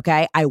year,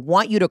 okay? I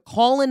want you to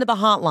call into the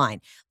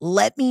hotline.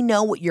 Let me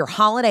know what your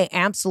holiday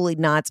absolutely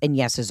nots and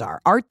yeses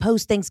are. Our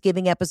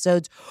post-Thanksgiving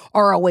episodes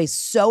are always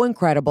so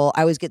incredible.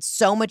 I always get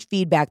so much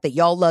feedback that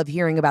y'all love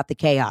hearing about the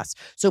chaos.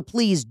 So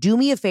please do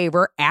me a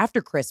favor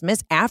after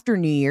Christmas, after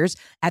New Year's,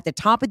 at the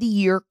top of the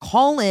year,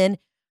 call in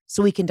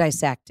so we can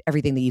dissect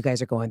everything that you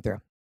guys are going through.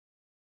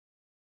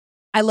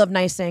 I love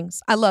nice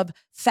things. I love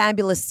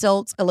fabulous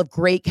silks. I love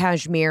great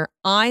cashmere.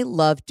 I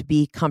love to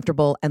be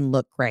comfortable and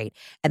look great.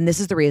 And this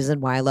is the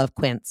reason why I love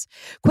Quince.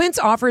 Quince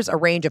offers a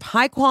range of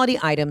high-quality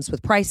items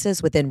with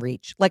prices within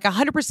reach, like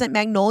 100%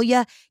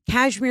 Magnolia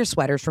cashmere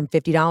sweaters from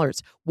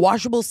 $50,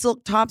 washable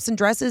silk tops and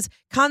dresses,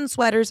 cotton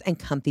sweaters, and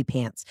comfy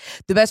pants.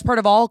 The best part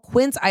of all,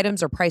 Quince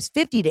items are priced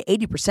 50 to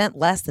 80%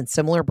 less than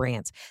similar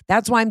brands.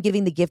 That's why I'm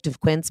giving the gift of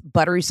Quince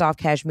buttery soft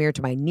cashmere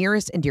to my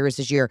nearest and dearest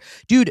this year.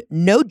 Dude,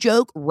 no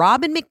joke,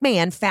 Robin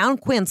McMahon found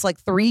Quince like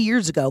 3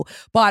 years ago,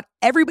 bought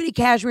everybody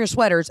cashmere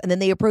sweaters, and then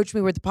they approached me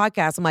with the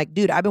podcast. I'm like,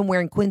 dude, I've been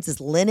wearing Quince's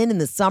linen in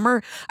the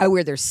summer. I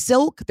wear their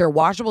silk, their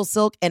washable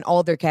silk, and all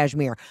of their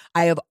cashmere.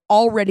 I have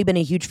already been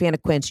a huge fan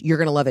of Quince. You're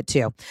going to love it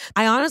too.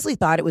 I honestly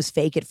thought it was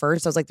fake at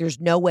first. I was like, there's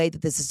no way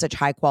that this is such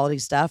high quality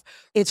stuff.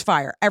 It's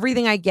fire.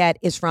 Everything I get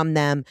is from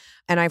them,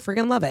 and I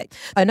freaking love it.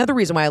 Another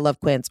reason why I love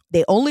Quince,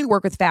 they only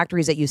work with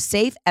factories that use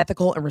safe,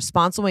 ethical, and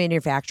responsible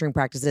manufacturing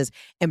practices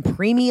and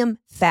premium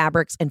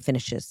fabrics and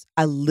finishes.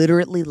 I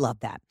literally love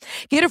that.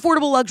 Get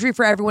affordable luxury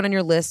for everyone on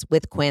your list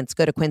with Quince.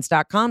 Go to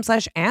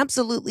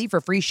quince.com/absolutely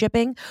for free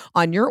shipping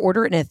on your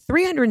order and a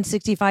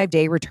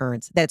 365-day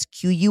returns. That's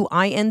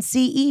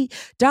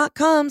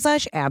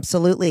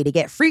QUINCE.com/absolutely to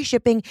get free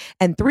shipping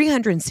and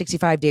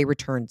 365-day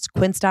returns.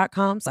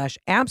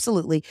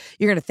 Quince.com/absolutely.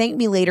 You're going to thank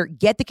me later.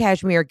 Get the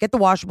cashmere, get the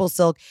washable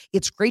silk.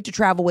 It's great to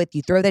travel with.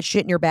 You throw that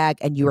shit in your bag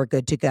and you are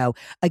good to go.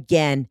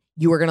 Again,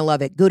 you are going to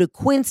love it. Go to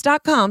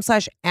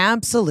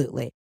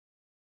quince.com/absolutely.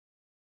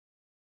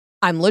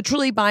 I'm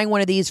literally buying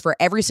one of these for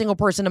every single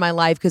person in my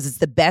life because it's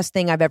the best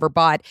thing I've ever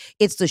bought.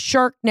 It's the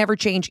Shark Never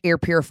Change Air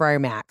Purifier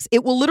Max.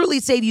 It will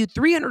literally save you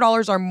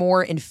 $300 or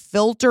more in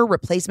filter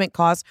replacement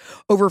costs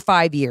over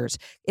 5 years.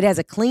 It has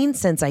a clean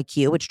Sense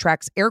IQ, which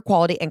tracks air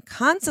quality and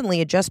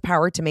constantly adjusts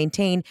power to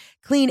maintain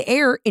clean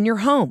air in your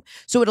home.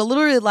 So it'll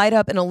literally light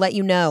up and it'll let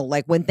you know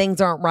like when things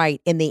aren't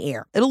right in the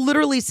air. It'll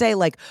literally say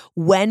like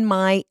when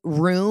my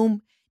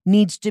room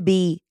needs to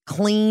be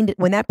cleaned,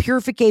 when that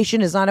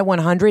purification is not at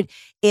 100,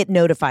 it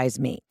notifies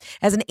me.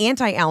 As an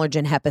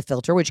anti-allergen HEPA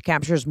filter, which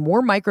captures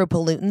more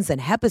micropollutants than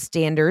HEPA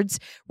standards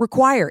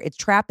require, it's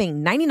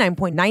trapping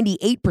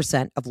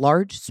 99.98% of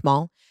large,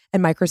 small,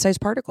 and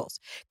micro-sized particles.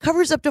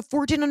 Covers up to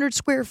 1,400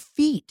 square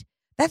feet.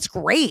 That's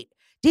great.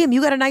 Damn,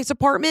 you got a nice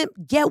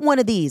apartment? Get one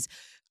of these.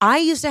 I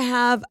used to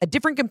have a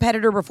different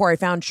competitor before I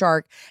found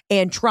Shark,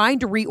 and trying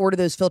to reorder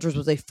those filters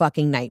was a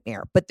fucking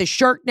nightmare. But the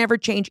Shark Never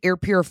Change Air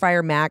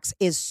Purifier Max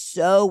is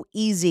so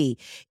easy.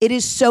 It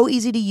is so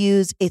easy to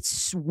use. It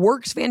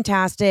works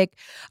fantastic.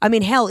 I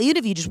mean, hell, even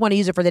if you just want to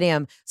use it for the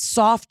damn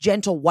soft,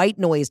 gentle white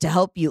noise to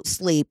help you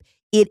sleep,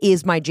 it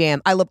is my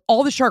jam. I love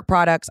all the Shark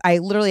products. I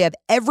literally have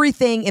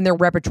everything in their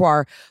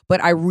repertoire,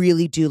 but I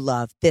really do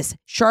love this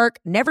Shark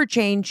Never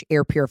Change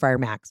Air Purifier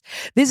Max.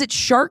 Visit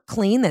Shark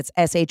Clean, that's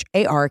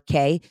SHARK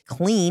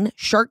Clean,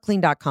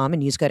 sharkclean.com,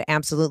 and use code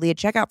absolutely at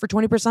checkout for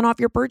 20% off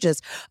your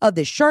purchase of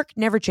the Shark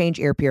Never Change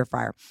Air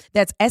Purifier.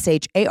 That's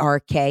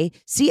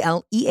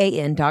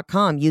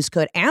SHARKCLEAN.com. Use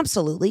code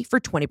absolutely for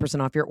 20%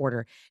 off your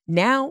order.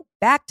 Now,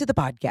 back to the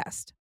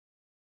podcast.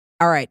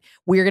 All right,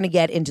 we're going to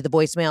get into the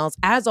voicemails.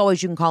 As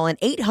always, you can call in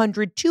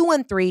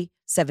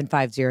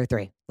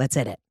 800-213-7503. Let's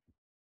hit it.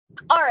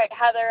 All right,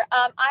 Heather.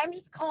 I'm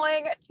just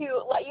calling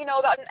to let you know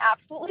about an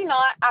absolutely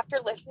not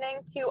after listening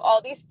to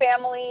all these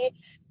family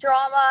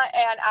drama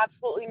and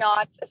absolutely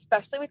not,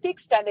 especially with the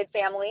extended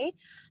family.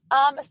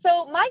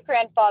 So my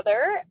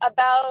grandfather,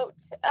 about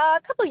a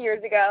couple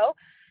years ago,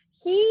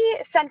 he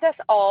sent us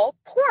all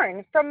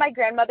porn from my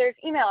grandmother's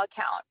email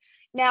account.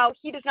 Now,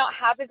 he does not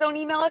have his own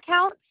email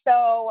account,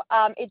 so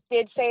it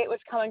did say it was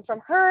coming from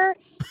her,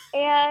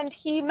 and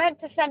he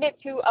meant to send it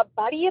to a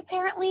buddy,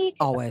 apparently.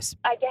 Always.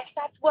 I guess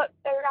that's what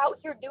they're out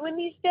here doing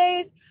these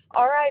days.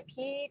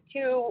 RIP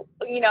to,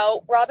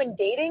 Robin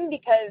dating,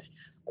 because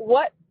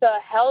what the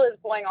hell is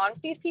going on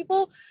with these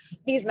people,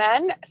 these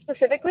men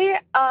specifically?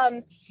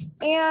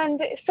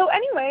 And so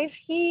anyways,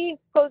 he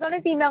goes on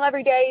his email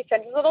every day,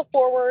 sends his little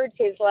forwards,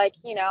 his like,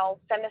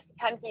 send this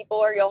to 10 people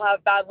or you'll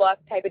have bad luck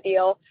type of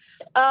deal.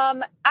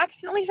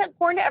 Accidentally sent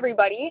porn to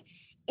everybody.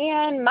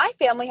 And my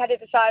family had to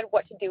decide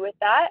what to do with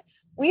that.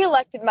 We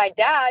elected my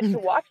dad to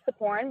watch the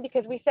porn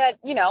because we said,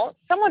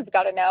 someone's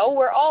got to know.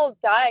 We're all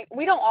dying.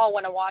 We don't all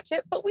want to watch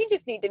it, but we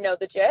just need to know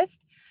the gist.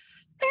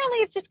 Apparently,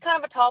 it's just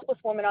kind of a topless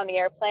woman on the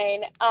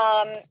airplane.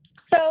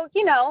 So,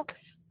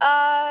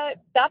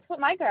 that's what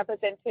my grandpa's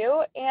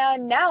into.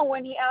 And now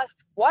when he asks,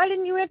 why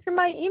didn't you answer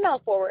my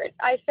email forward?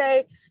 I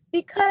say,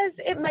 because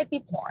it might be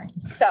porn.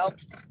 So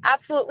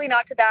absolutely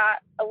not to that.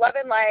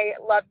 11 Light,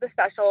 love the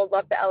special,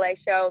 love the LA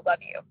show, love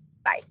you.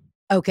 Bye.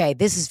 Okay,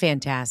 this is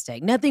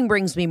fantastic. Nothing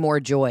brings me more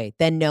joy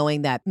than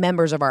knowing that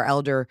members of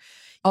our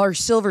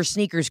Silver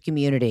Sneakers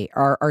community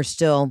are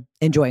still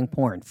enjoying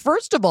porn.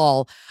 First of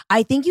all,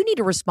 I think you need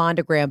to respond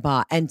to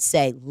Grandpa and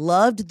say,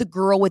 loved the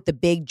girl with the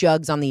big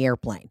jugs on the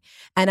airplane.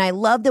 And I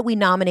love that we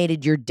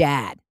nominated your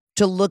dad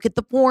to look at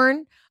the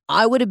porn.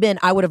 I would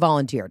have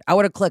volunteered. I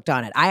would have clicked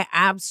on it. I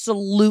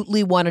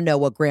absolutely want to know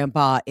what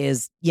Grandpa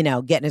is,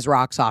 getting his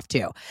rocks off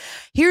to.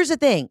 Here's the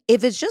thing.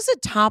 If it's just a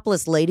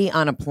topless lady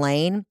on a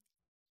plane,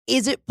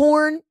 is it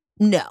porn?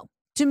 No.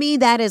 To me,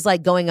 that is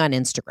like going on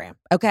Instagram.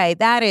 Okay.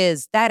 That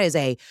is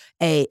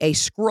a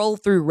scroll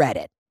through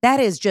Reddit. That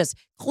is just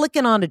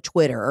clicking onto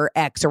Twitter or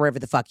X or whatever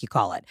the fuck you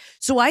call it.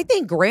 So I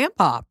think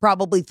Grandpa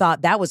probably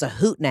thought that was a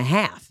hoot and a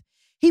half.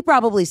 He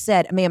probably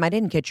said, ma'am, I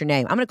didn't catch your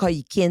name. I'm going to call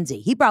you Kinsey.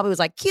 He probably was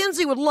like,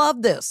 Kinsey would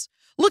love this.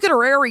 Look at her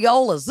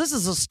areolas. This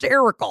is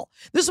hysterical.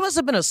 This must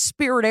have been a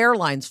Spirit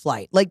Airlines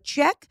flight. Like,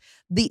 check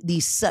the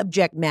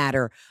subject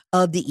matter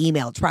of the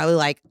email. It's probably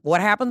like, what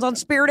happens on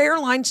Spirit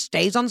Airlines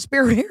stays on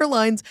Spirit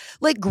Airlines.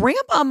 Like,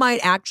 Grandpa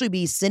might actually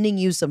be sending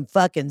you some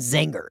fucking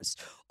zingers.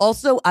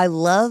 Also, I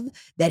love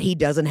that he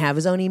doesn't have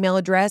his own email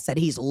address, that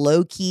he's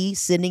low-key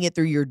sending it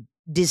through your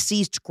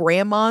deceased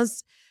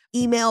grandma's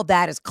email.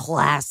 That is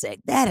classic.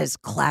 That is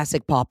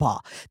classic Pawpaw.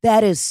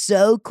 That is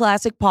so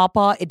classic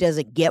Pawpaw. It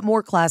doesn't get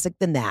more classic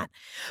than that.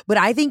 But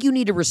I think you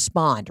need to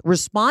respond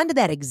to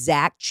that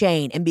exact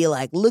chain and be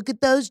like, look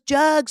at those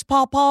jugs,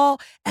 Pawpaw,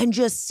 and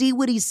just see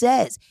what he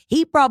says.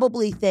 He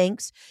probably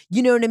thinks,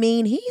 you know what I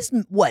mean? He's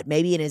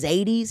maybe in his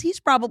 80s.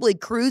 He's probably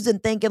cruising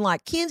thinking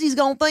like, Kinsey's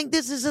going to think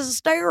this is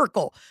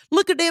hysterical.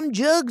 Look at them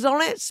jugs on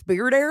that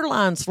Spirit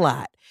Airlines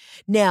flight.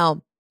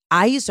 Now,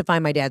 I used to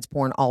find my dad's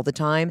porn all the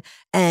time,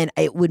 and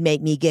it would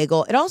make me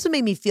giggle. It also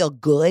made me feel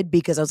good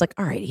because I was like,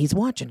 all right, he's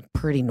watching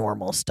pretty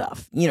normal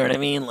stuff. You know what I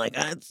mean? Like,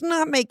 it's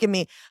not making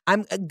me,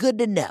 I'm good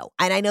to know.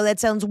 And I know that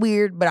sounds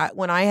weird, but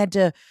when I had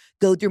to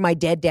go through my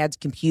dead dad's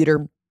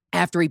computer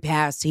after he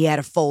passed, he had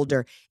a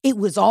folder. It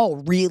was all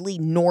really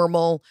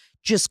normal,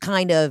 just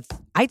kind of,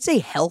 I'd say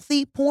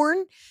healthy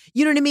porn.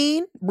 You know what I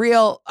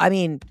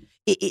mean?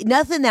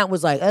 Nothing that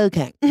was like,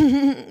 okay,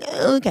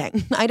 okay,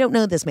 I don't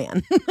know this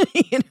man.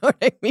 You know what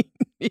I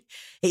mean?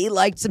 He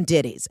liked some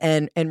titties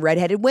and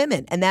redheaded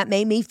women. And that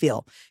made me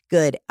feel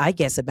good, I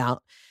guess,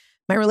 about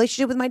my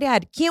relationship with my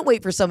dad. Can't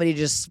wait for somebody to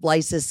just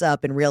splice this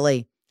up and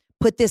really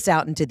put this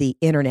out into the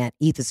internet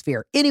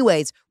ethosphere.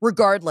 Anyways,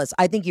 regardless,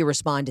 I think you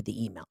respond to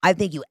the email. I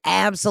think you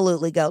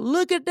absolutely go,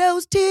 look at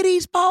those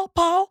titties,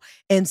 Paw,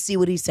 and see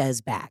what he says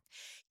back.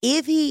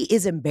 If he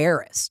is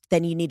embarrassed,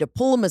 then you need to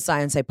pull him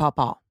aside and say,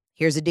 Paw,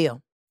 here's the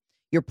deal.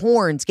 Your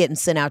porn's getting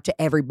sent out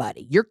to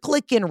everybody. You're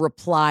clicking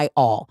reply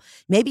all.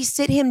 Maybe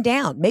sit him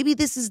down. Maybe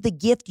this is the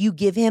gift you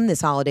give him this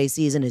holiday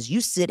season is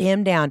you sit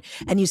him down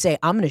and you say,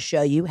 I'm going to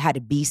show you how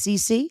to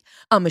BCC.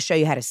 I'm going to show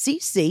you how to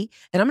CC.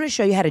 And I'm going to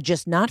show you how to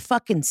just not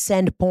fucking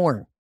send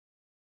porn.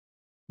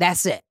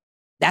 That's it.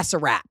 That's a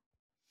wrap.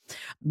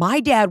 My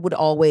dad would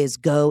always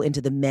go into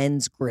the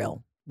men's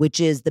grill, which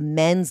is the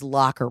men's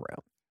locker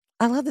room.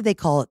 I love that they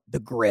call it the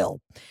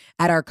grill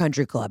at our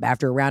country club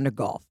after a round of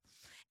golf.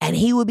 And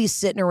he would be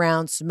sitting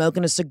around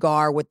smoking a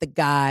cigar with the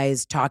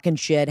guys, talking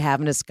shit,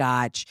 having a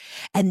scotch.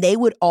 And they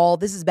would all,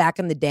 this is back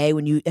in the day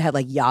when you had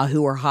like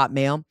Yahoo or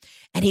Hotmail.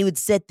 And he would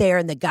sit there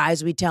and the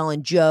guys would be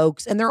telling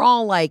jokes. And they're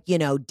all like,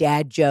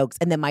 dad jokes.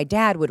 And then my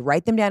dad would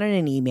write them down in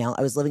an email.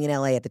 I was living in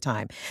LA at the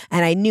time.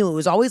 And I knew it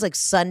was always like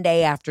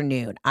Sunday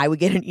afternoon. I would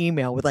get an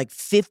email with like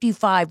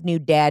 55 new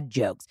dad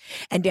jokes.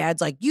 And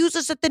dad's like, use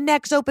this at the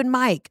next open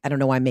mic. I don't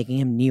know why I'm making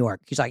him New York.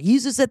 He's like,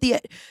 use this at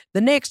the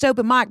next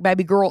open mic,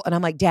 baby girl. And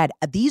I'm like, Dad,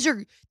 these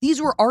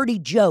were already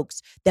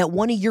jokes that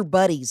one of your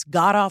buddies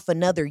got off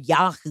another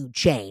Yahoo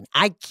chain.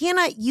 I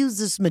cannot use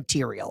this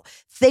material.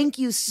 Thank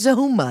you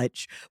so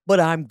much, but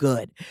I'm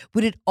good.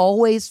 But it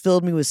always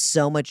filled me with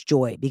so much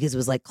joy because it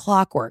was like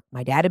clockwork.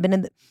 My dad had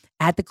been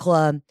at the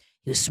club.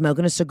 He was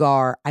smoking a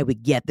cigar. I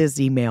would get this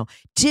email,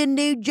 10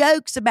 new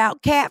jokes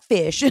about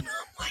catfish. And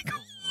I'm like,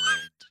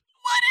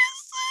 what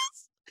is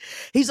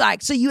this? He's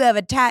like, so you have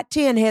a tight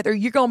 10, Heather.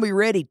 You're going to be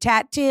ready.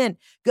 Tight 10.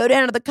 Go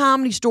down to the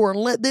Comedy Store and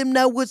let them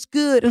know what's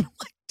good. And I'm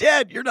like,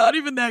 Dad, you're not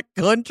even that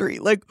country.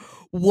 Like,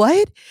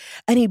 what?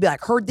 And he'd be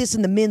like, heard this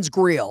in the men's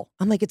grill.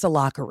 I'm like, it's a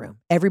locker room.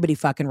 Everybody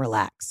fucking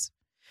relax.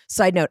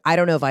 Side note, I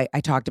don't know if I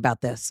talked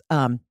about this.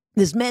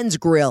 This men's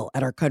grill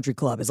at our country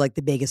club is like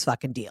the biggest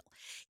fucking deal.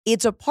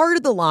 It's a part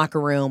of the locker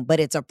room, but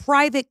it's a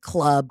private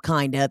club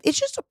kind of.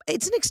 It's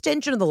an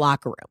extension of the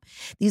locker room.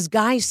 These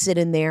guys sit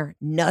in there,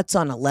 nuts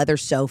on a leather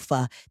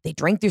sofa. They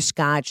drink their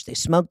scotch. They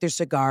smoke their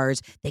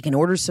cigars. They can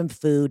order some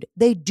food.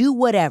 They do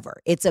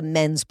whatever. It's a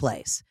men's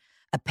place.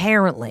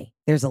 Apparently,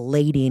 there's a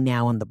lady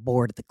now on the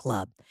board of the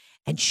club,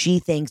 and she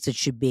thinks it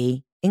should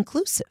be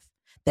inclusive,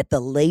 that the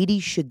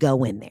ladies should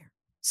go in there.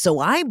 So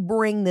I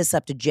bring this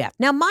up to Jeff.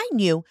 Now,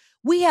 mind you,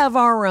 we have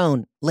our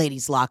own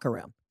ladies' locker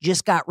room.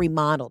 Just got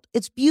remodeled.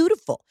 It's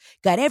beautiful.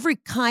 Got every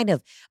kind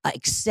of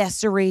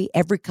accessory,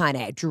 every kind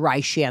of dry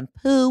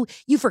shampoo.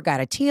 You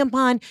forgot a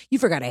tampon. You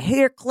forgot a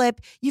hair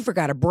clip. You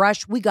forgot a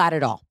brush. We got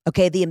it all.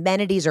 Okay, the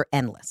amenities are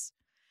endless.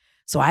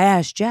 So I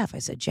asked Jeff, I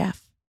said,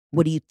 Jeff,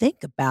 what do you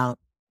think about,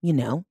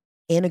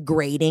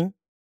 integrating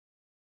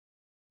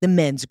the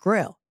men's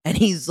grill? And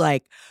he's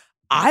like,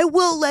 I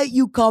will let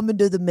you come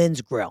into the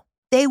men's grill.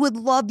 They would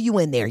love you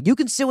in there. You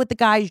can sit with the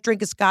guys,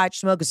 drink a scotch,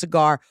 smoke a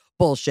cigar.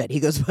 Bullshit. He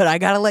goes, but I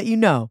got to let you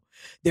know,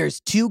 there's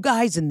two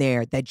guys in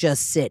there that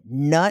just sit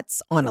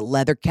nuts on a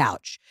leather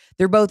couch.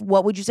 They're both,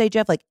 what would you say,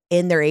 Jeff, like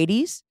in their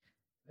 80s?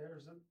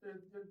 There's some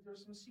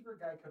secret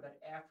guy code that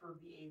after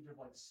the age of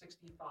like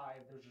 65,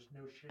 there's just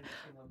no shit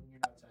you're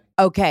not saying.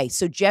 Okay,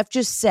 so Jeff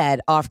just said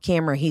off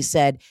camera, he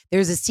said,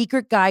 there's a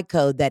secret guy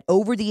code that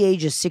over the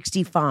age of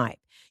 65,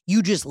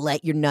 you just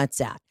let your nuts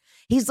out.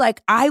 He's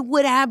like, I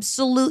would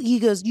absolutely, he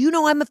goes,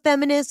 I'm a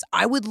feminist.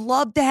 I would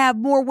love to have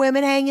more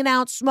women hanging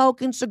out,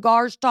 smoking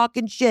cigars,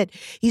 talking shit.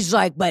 He's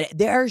like, but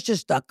there's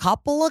just a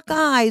couple of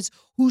guys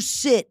who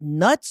sit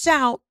nuts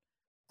out,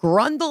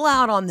 grundle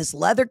out on this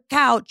leather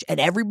couch, and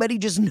everybody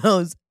just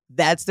knows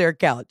that's their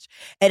couch.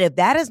 And if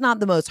that is not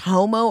the most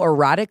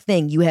homoerotic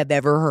thing you have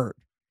ever heard,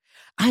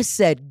 I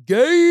said,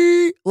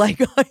 gay. Like,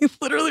 I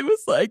literally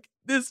was like,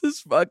 this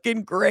is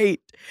fucking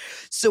great.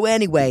 So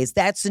anyways,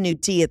 that's the new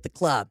tea at the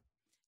club.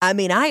 I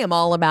mean, I am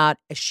all about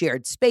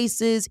shared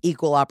spaces,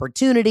 equal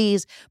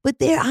opportunities, but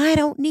I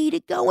don't need to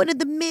go into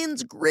the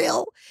men's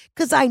grill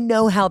because I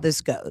know how this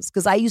goes.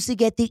 Because I used to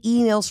get the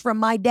emails from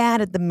my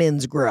dad at the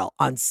men's grill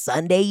on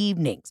Sunday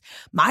evenings.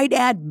 My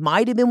dad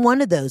might have been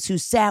one of those who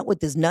sat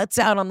with his nuts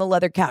out on the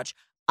leather couch.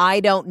 I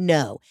don't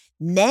know.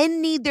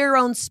 Men need their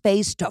own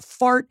space to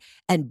fart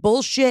and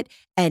bullshit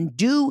and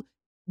do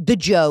the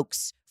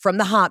jokes from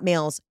the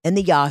Hotmails and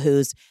the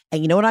Yahoos.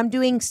 And you know what I'm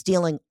doing?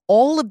 Stealing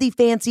all of the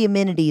fancy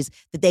amenities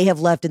that they have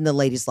left in the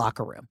ladies'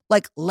 locker room.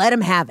 Like, let them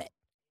have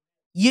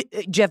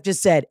it. Jeff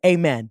just said,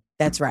 amen.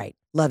 That's right.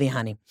 Love you,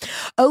 honey.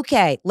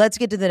 Okay, let's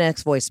get to the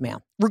next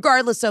voicemail.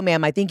 Regardless, so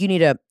ma'am, I think you need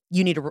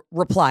to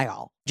reply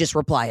all. Just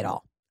reply it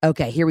all.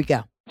 Okay, here we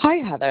go. Hi,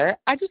 Heather.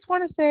 I just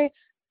want to say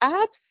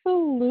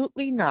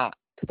absolutely not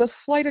to the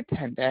flight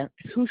attendant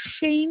who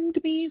shamed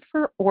me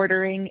for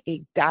ordering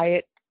a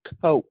Diet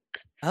Coke.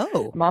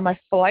 Oh. I'm on my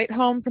flight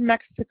home from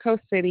Mexico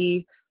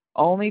City.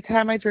 Only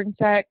time I drink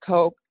Diet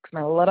Coke. It's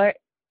my little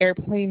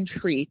airplane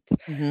treat.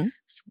 Mm-hmm.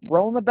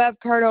 Rolling the bev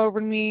cart over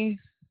to me.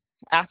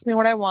 Ask me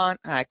what I want.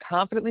 And I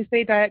confidently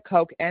say Diet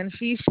Coke. And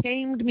she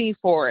shamed me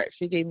for it.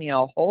 She gave me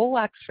a whole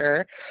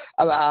lecture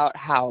about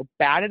how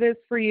bad it is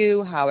for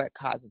you, how it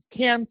causes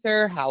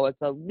cancer, how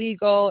it's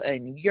illegal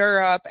in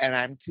Europe, and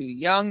I'm too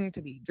young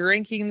to be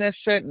drinking this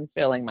shit and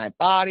filling my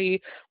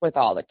body with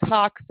all the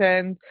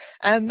toxins.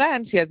 And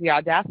then she has the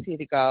audacity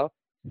to go,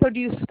 so do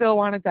you still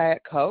want a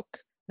Diet Coke?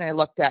 And I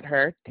looked at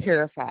her,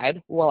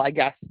 terrified. Well, I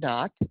guess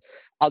not.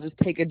 I'll just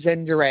take a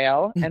ginger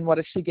ale. And what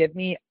does she give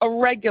me? A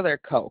regular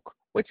Coke,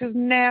 which is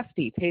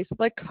nasty, tastes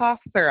like cough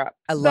syrup.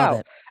 I love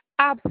it.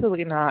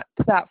 Absolutely not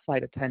to that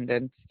flight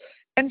attendant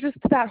and just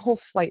to that whole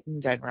flight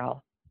in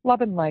general. Love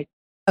and light.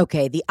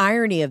 Okay, the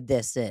irony of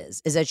this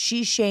is that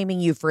she's shaming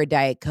you for a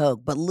Diet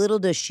Coke, but little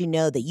does she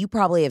know that you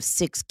probably have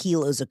 6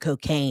 kilos of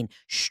cocaine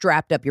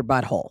strapped up your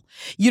butthole.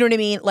 You know what I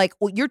mean? Like,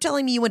 well, you're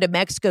telling me you went to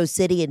Mexico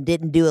City and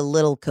didn't do a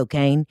little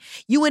cocaine?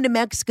 You went to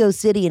Mexico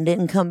City and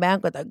didn't come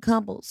back with a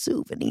couple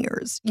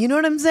souvenirs. You know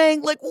what I'm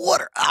saying? Like,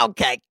 what?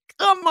 Okay,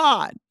 come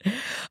on.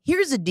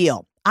 Here's the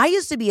deal. I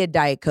used to be a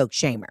Diet Coke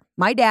shamer.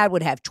 My dad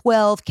would have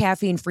 12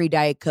 caffeine-free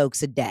Diet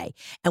Cokes a day.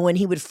 And when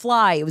he would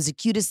fly, it was the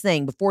cutest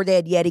thing. Before they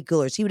had Yeti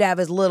coolers, he would have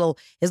his little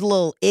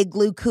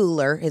igloo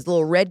cooler, his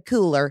little red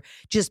cooler,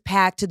 just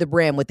packed to the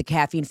brim with the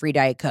caffeine-free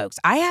Diet Cokes.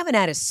 I haven't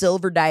had a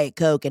silver Diet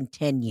Coke in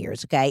 10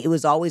 years, okay? It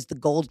was always the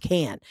gold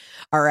can,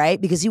 all right?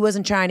 Because he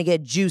wasn't trying to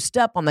get juiced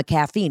up on the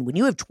caffeine. When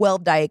you have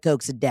 12 Diet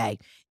Cokes a day,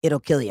 it'll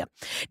kill you.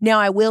 Now,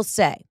 I will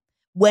say,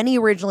 when he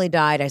originally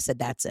died, I said,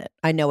 that's it.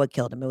 I know what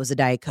killed him. It was the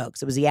Diet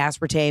Cokes. It was the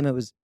aspartame. It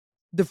was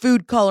the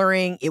food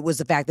coloring. It was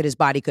the fact that his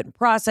body couldn't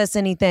process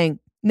anything.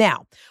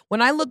 Now,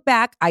 when I look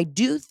back, I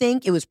do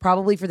think it was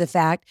probably for the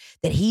fact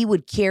that he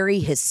would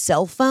carry his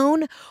cell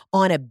phone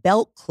on a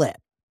belt clip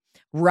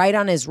right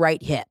on his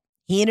right hip.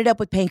 He ended up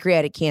with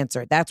pancreatic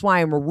cancer. That's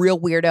why I'm a real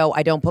weirdo.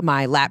 I don't put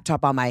my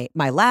laptop on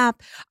my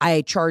lap.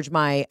 I charge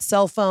my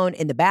cell phone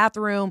in the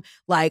bathroom.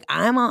 Like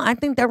I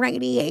think the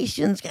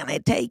radiation's gonna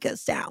take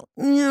us out.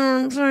 You know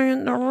what I'm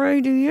saying? The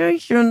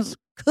radiation's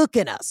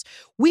cooking us.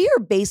 We are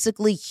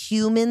basically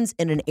humans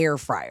in an air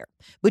fryer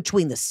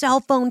between the cell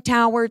phone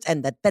towers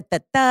and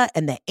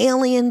the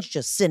aliens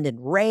just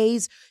sending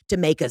rays to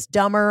make us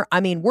dumber.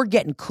 I mean, we're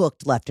getting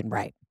cooked left and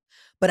right.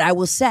 But I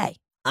will say,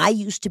 I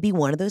used to be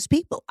one of those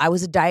people. I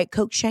was a Diet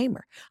Coke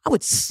shamer. I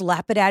would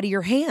slap it out of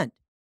your hand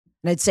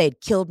and I'd say it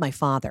killed my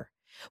father.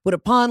 But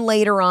upon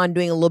later on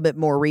doing a little bit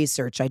more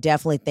research, I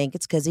definitely think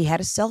it's because he had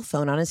a cell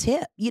phone on his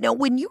hip. You know,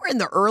 when you were in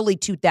the early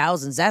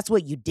 2000s, that's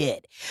what you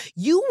did.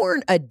 You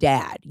weren't a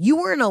dad. You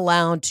weren't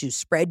allowed to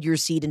spread your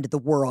seed into the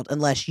world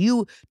unless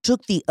you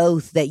took the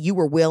oath that you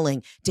were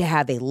willing to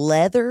have a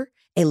leather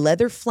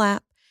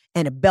flap,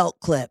 and a belt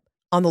clip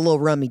on the little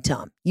rummy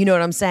tum. You know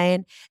what I'm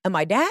saying? And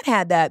my dad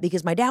had that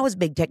because my dad was a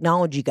big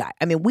technology guy.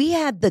 I mean, we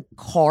had the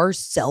car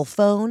cell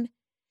phone.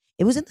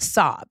 It was in the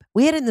Saab.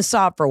 We had it in the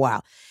Saab for a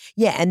while.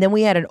 Yeah, and then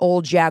we had an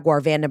old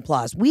Jaguar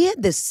Vandenplas. We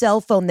had this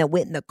cell phone that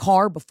went in the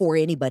car before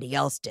anybody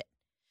else did.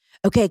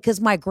 Okay, because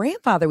my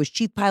grandfather was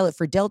chief pilot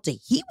for Delta.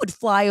 He would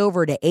fly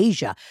over to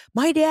Asia.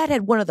 My dad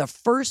had one of the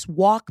first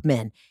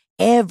Walkmen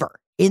ever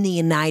in the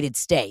United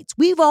States.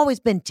 We've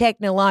always been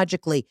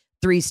technologically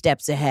 3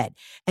 steps ahead.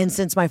 And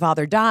since my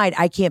father died,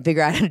 I can't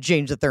figure out how to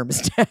change the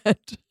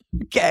thermostat.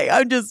 Okay,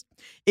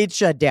 it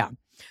shut down.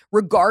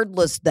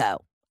 Regardless,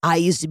 though, I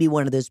used to be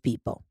one of those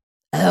people.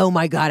 Oh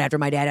my God, after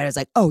my dad died, I was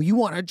like, oh, you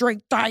want to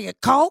drink Diet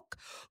Coke?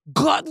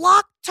 Good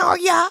luck to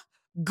ya.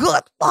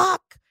 Good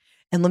luck.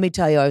 And let me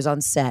tell you, I was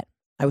on set.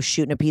 I was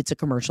shooting a pizza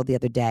commercial the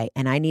other day,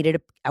 and I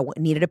needed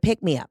a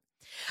pick-me-up.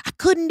 I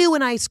couldn't do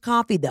an iced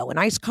coffee, though. An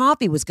iced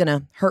coffee was going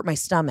to hurt my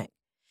stomach.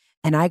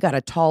 And I got a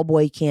tall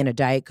boy can of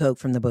Diet Coke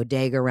from the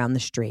bodega around the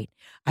street.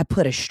 I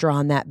put a straw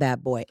in that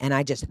bad boy, and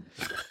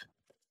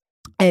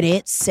and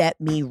it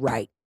set me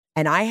right.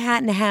 And I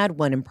hadn't had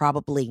one in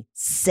probably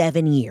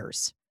 7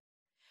 years.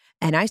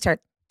 And I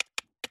start,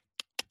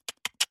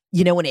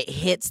 when it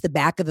hits the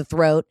back of the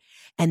throat,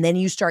 and then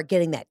you start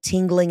getting that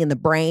tingling in the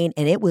brain,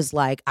 and it was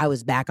like I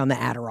was back on the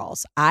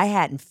Adderalls. I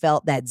hadn't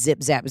felt that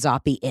zip, zap,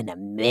 zoppy in a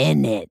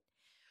minute.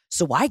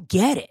 So I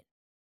get it.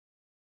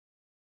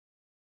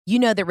 You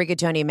know that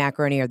rigatoni and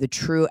macaroni are the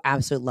true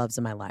absolute loves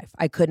of my life.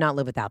 I could not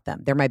live without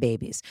them. They're my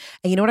babies.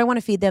 And you know what I want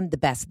to feed them? The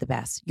best of the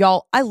best.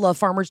 Y'all, I love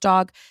Farmer's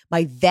Dog.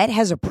 My vet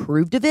has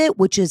approved of it,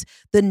 which is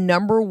the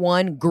number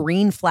one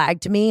green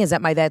flag to me, is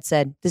that my vet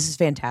said, this is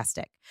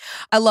fantastic.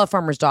 I love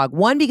Farmer's Dog.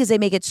 One, because they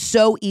make it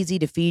so easy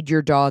to feed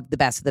your dog the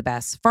best of the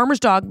best. Farmer's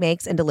Dog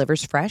makes and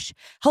delivers fresh,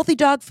 healthy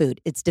dog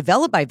food. It's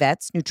developed by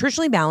vets,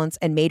 nutritionally balanced,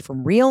 and made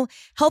from real,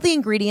 healthy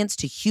ingredients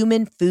to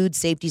human food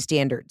safety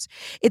standards.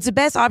 It's the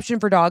best option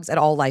for dogs at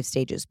all life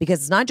stages because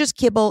it's not just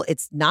kibble,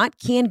 it's not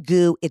canned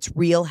goo, it's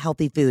real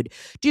healthy food.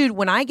 Dude,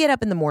 when I get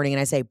up in the morning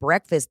and I say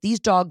breakfast, these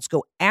dogs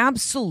go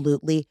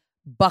absolutely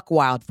buck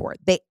wild for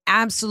it. They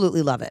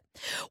absolutely love it.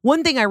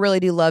 One thing I really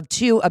do love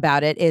too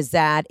about it is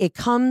that it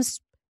comes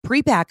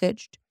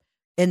prepackaged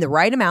in the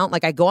right amount.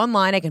 Like I go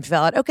online, I can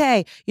fill out,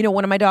 okay,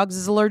 one of my dogs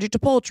is allergic to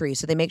poultry.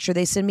 So they make sure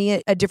they send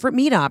me a different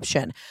meat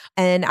option.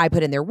 And I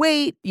put in their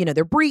weight,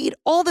 their breed,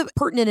 all the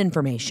pertinent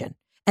information.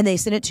 And they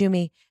send it to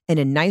me in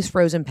a nice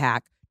frozen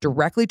pack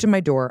directly to my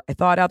door. I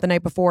thaw it out the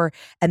night before,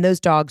 and those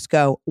dogs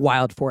go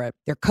wild for it.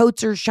 Their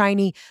coats are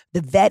shiny.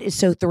 The vet is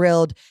so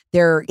thrilled.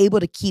 They're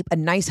able to keep a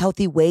nice,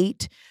 healthy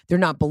weight. They're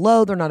not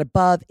below, they're not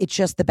above. It's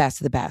just the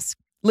best of the best.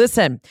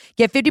 Listen,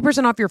 get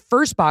 50% off your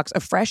first box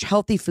of fresh,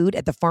 healthy food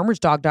at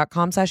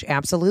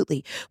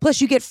thefarmersdog.com/absolutely. Plus,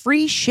 you get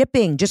free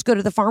shipping. Just go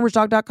to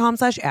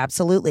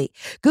thefarmersdog.com/absolutely.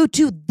 Go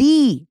to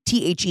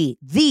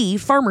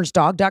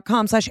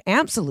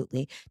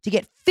thefarmersdog.com/absolutely to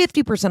get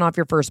 50% off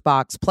your first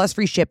box plus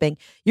free shipping.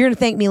 You're going to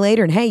thank me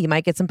later, and hey, you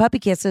might get some puppy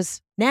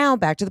kisses. Now,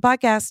 back to the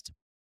podcast.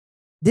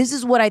 This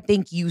is what I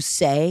think you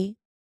say.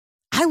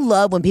 I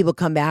love when people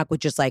come back with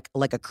just like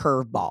a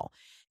curveball.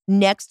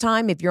 Next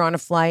time, if you're on a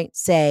flight,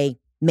 say,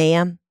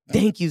 ma'am,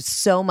 thank you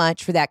so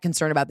much for that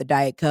concern about the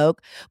Diet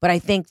Coke, but I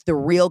think the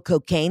real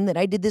cocaine that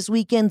I did this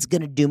weekend's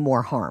going to do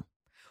more harm.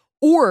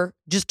 Or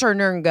just turn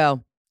her and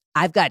go,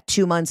 I've got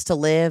 2 months to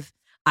live.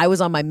 I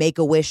was on my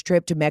Make-A-Wish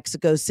trip to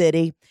Mexico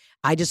City.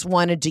 I just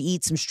wanted to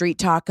eat some street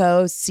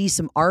tacos, see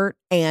some art,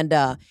 and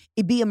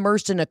be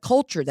immersed in a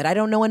culture that I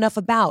don't know enough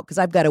about because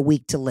I've got a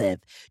week to live.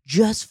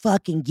 Just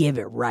fucking give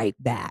it right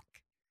back.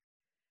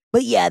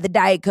 But yeah, the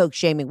Diet Coke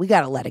shaming, we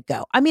got to let it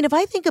go. I mean, if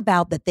I think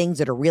about the things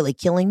that are really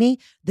killing me,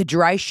 the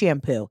dry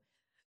shampoo,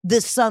 the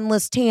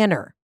sunless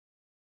tanner,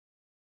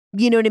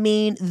 you know what I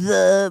mean?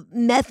 The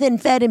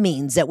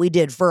methamphetamines that we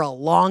did for a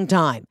long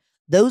time.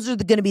 Those are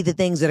going to be the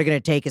things that are going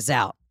to take us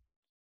out.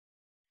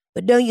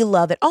 But don't you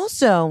love it?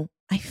 Also,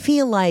 I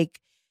feel like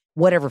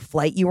whatever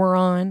flight you were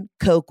on,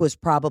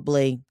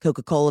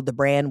 Coca-Cola, the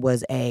brand,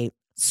 was a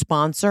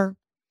sponsor,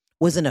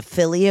 was an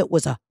affiliate,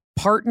 was a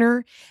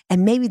partner,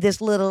 and maybe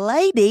this little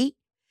lady,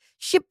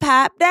 she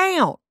piped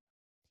down.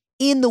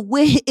 In the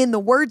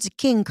words of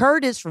King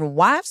Curtis from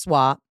Wife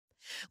Swap,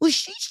 Well,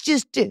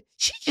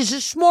 she's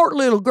a smart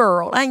little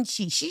girl, ain't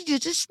she? She's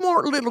just a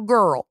smart little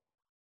girl.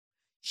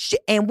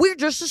 And we're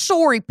just a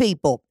sorry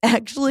people.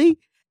 Actually,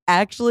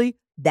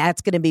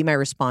 that's going to be my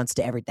response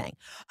to everything.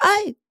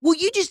 Hey, well,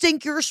 you just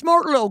think you're a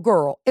smart little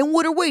girl. And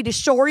what are we, the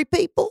sorry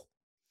people?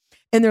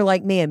 And they're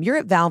like, ma'am, you're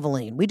at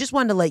Valvoline. We just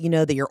wanted to let you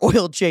know that your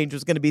oil change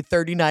was going to be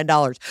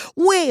 $39.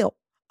 Well,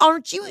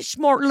 aren't you a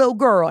smart little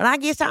girl? And I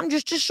guess I'm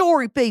just a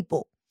sorry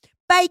people.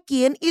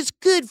 Bacon is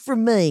good for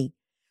me.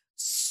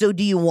 So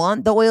do you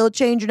want the oil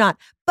change or not?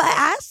 But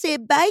I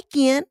said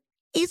bacon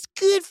is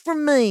good for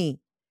me.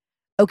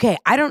 Okay,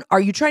 are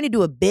you trying to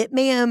do a bit,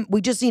 ma'am?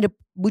 We just need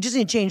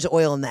to change the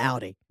oil in the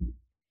Audi.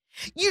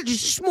 You're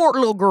just a smart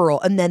little girl.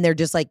 And then they're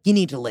just like, you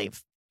need to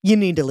leave. You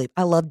need to leave.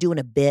 I love doing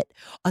a bit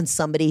on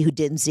somebody who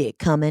didn't see it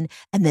coming,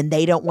 and then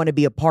they don't want to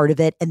be a part of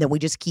it, and then we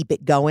just keep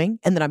it going,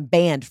 and then I'm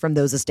banned from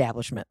those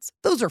establishments.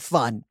 Those are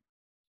fun.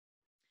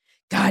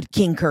 God,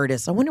 King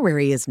Curtis, I wonder where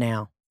he is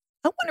now.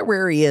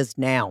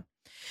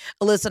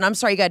 Listen, I'm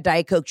sorry you got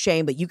Diet Coke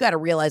shame, but you got to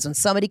realize when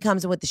somebody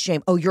comes in with the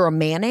shame, oh, you're a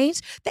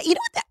mayonnaise? That, you know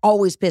what? That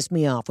always pissed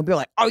me off. When people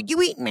are like, oh, you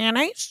eat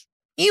mayonnaise?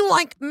 You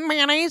like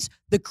mayonnaise?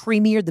 The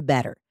creamier, the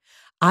better.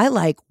 I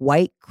like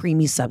white,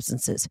 creamy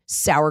substances.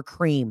 Sour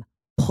cream,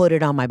 put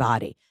it on my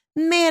body.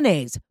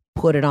 Mayonnaise,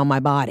 put it on my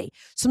body.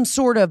 Some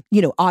sort of,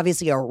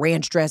 obviously a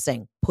ranch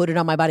dressing, put it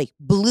on my body.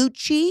 Blue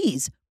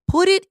cheese,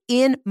 put it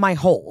in my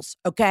holes,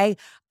 okay?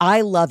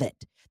 I love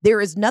it. There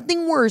is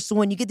nothing worse than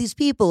when you get these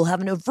people who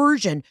have an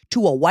aversion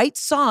to a white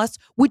sauce,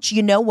 which,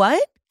 you know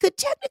what, could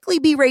technically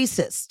be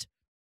racist.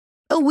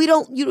 Oh,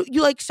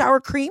 you like sour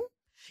cream?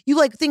 You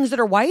like things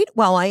that are white?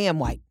 Well, I am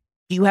white.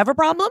 Do you have a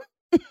problem?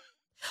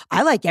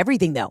 I like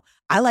everything, though.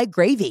 I like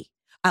gravy.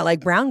 I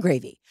like brown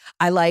gravy.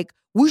 I like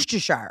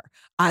Worcestershire.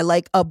 I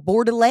like a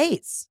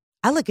bordelaise.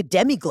 I like a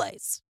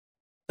demi-glaze.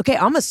 Okay,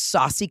 I'm a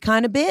saucy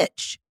kind of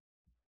bitch.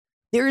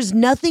 There is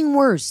nothing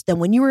worse than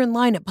when you were in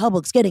line at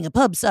Publix getting a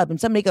pub sub and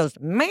somebody goes,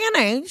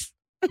 mayonnaise?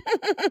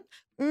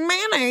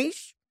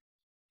 Mayonnaise?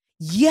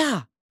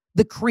 Yeah,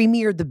 the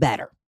creamier, the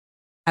better.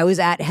 I was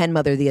at Hen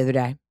Mother the other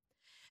day,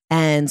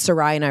 and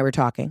Sarai and I were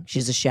talking.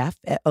 She's a chef,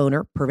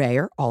 owner,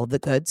 purveyor, all of the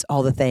goods,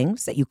 all the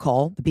things that you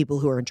call the people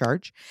who are in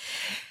charge.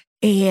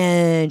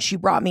 And she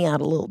brought me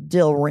out a little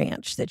dill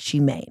ranch that she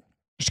made.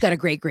 She's got a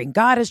great green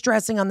goddess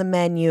dressing on the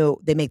menu.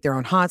 They make their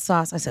own hot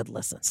sauce. I said,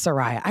 listen,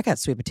 Soraya, I got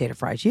sweet potato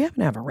fries. You happen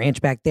to have a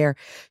ranch back there?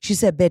 She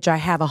said, bitch, I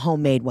have a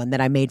homemade one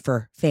that I made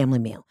for family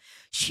meal.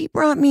 She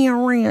brought me a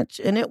ranch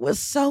and it was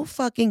so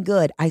fucking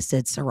good. I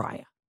said,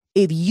 Soraya,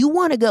 if you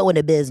want to go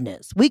into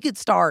business, we could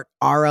start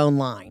our own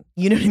line.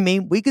 You know what I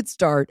mean? We could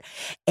start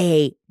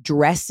a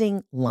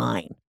dressing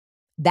line.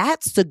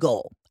 That's the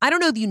goal. I don't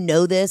know if you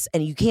know this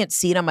and you can't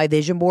see it on my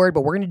vision board,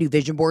 but we're going to do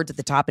vision boards at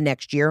the top of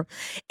next year.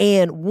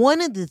 And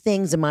one of the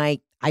things in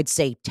my, I'd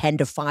say 10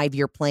 to 5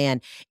 year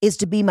plan is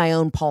to be my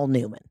own Paul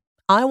Newman.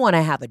 I want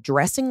to have a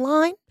dressing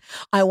line.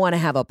 I want to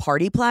have a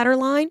party platter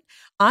line.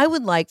 I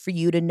would like for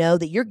you to know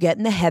that you're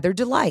getting the Heather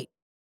Delight.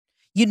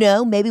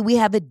 Maybe we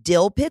have a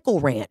dill pickle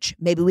ranch.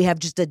 Maybe we have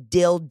just a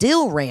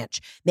dill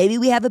ranch. Maybe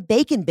we have a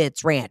bacon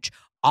bits ranch.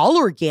 All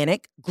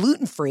organic,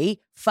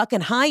 gluten-free,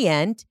 fucking high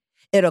end.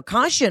 It'll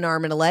cost you an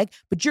arm and a leg,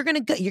 but you're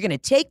gonna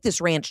take this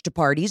ranch to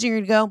parties and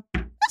you're gonna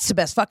go, that's the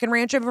best fucking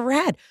ranch I've ever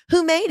had.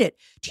 Who made it?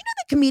 Do you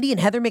know the comedian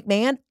Heather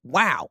McMahon?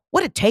 Wow,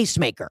 what a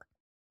tastemaker.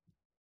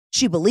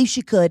 She believed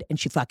she could, and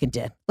she fucking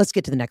did. Let's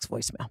get to the next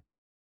voicemail.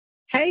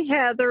 Hey,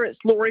 Heather, it's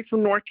Lori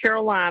from North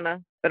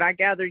Carolina, but I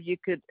gather you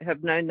could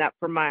have known that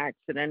from my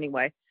accent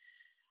anyway.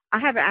 I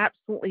have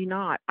absolutely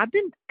not. I've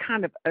been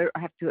I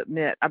have to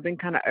admit, I've been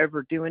kind of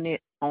overdoing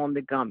it on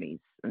the gummies,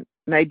 and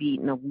maybe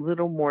eating a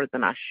little more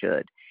than I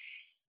should.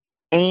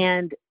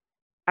 And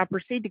I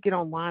proceed to get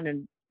online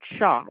and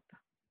shop,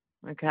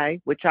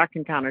 okay, which I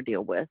can kind of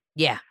deal with.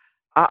 Yeah.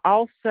 I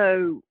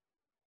also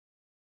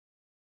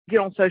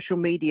get on social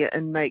media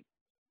and make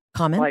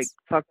comments, like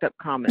fucked up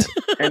comments,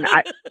 and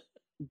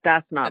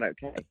that's not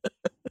okay.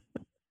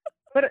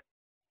 But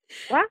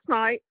last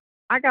night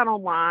I got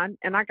online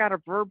and I got a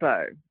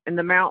Verbo in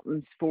the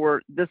mountains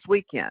for this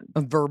weekend.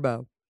 A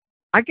Verbo.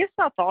 I guess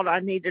I thought I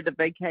needed a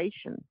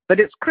vacation, but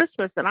it's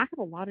Christmas and I have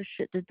a lot of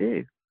shit to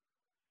do.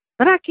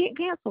 But I can't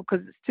cancel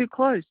because it's too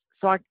close.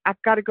 So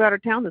I've got to go out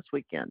of town this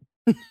weekend.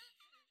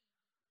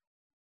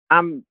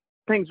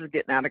 Things are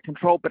getting out of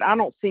control, but I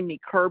don't see me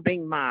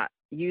curbing my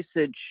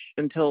usage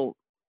until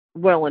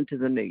well into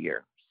the new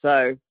year.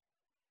 So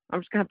I'm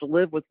just gonna have to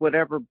live with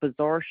whatever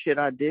bizarre shit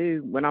I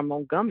do when I'm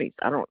on gummies.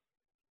 I don't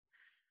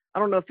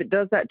know if it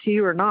does that to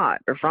you or not,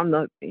 or if I'm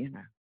it's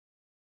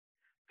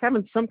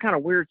having some kind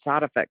of weird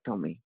side effect on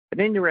me. But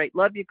at any rate,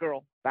 love you,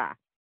 girl. Bye.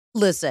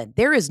 Listen,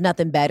 there is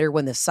nothing better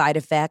when the side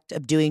effect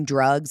of doing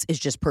drugs is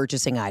just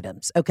purchasing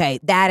items.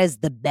 Okay. That is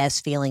the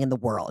best feeling in the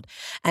world.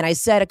 And I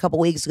said a couple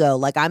weeks ago,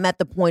 like, I'm at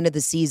the point of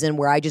the season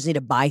where I just need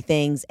to buy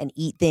things and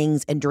eat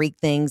things and drink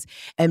things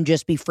and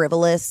just be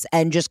frivolous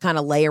and just kind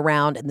of lay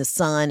around in the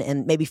sun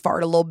and maybe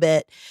fart a little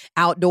bit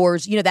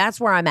outdoors. You know, that's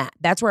where I'm at.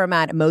 That's where I'm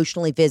at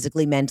emotionally,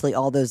 physically, mentally,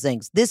 all those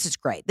things. This is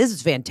great. This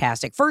is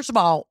fantastic. First of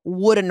all,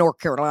 what a North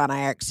Carolina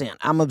accent.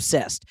 I'm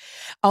obsessed.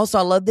 Also,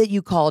 I love that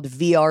you called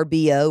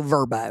VRBO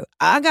Verbo.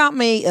 I got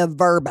me a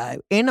Verbo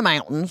in the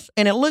mountains,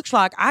 and it looks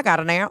like I got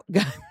going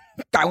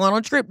on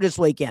a trip this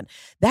weekend.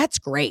 That's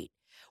great.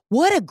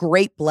 What a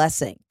great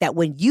blessing that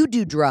when you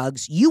do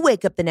drugs, you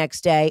wake up the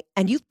next day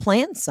and you've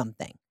planned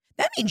something.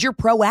 That means you're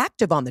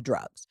proactive on the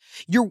drugs.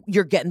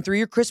 You're getting through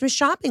your Christmas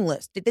shopping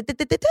list,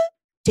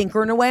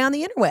 tinkering away on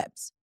the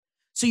interwebs.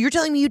 So you're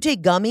telling me you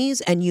take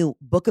gummies and you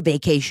book a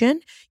vacation,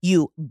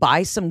 you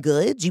buy some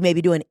goods, you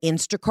maybe do an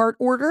Instacart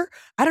order.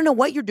 I don't know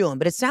what you're doing,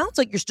 but it sounds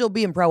like you're still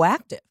being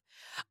proactive.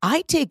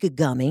 I take a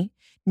gummy.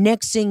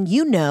 Next thing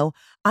you know,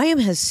 I am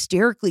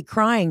hysterically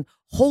crying,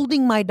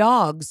 holding my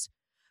dogs,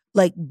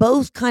 like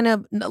both kind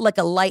of like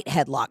a light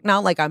headlock.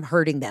 Not like I'm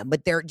hurting them,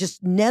 but they're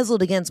just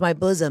nuzzled against my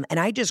bosom.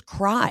 And I just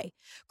cry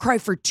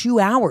for 2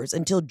 hours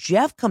until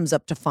Jeff comes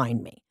up to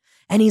find me.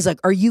 And he's like,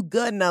 "Are you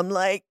good?" And I'm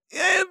like,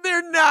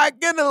 they're not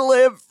going to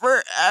live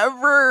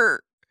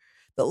forever.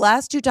 The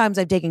last 2 times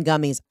I've taken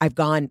gummies, I've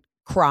gone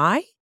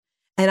cry.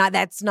 And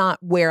that's not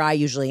where I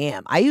usually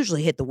am. I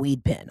usually hit the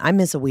weed pen. I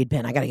miss a weed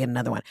pen. I got to get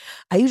another one.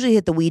 I usually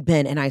hit the weed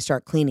pen and I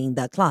start cleaning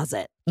the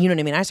closet. You know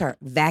what I mean? I start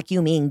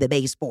vacuuming the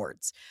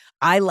baseboards.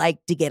 I like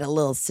to get a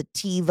little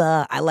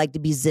sativa. I like to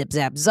be zip,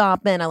 zap,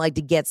 zopping. I like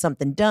to get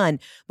something done,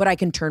 but I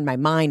can turn my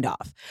mind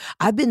off.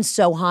 I've been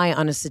so high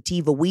on a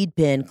sativa weed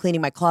pen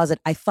cleaning my closet.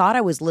 I thought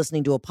I was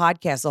listening to a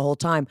podcast the whole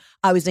time.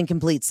 I was in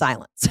complete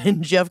silence.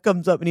 And Jeff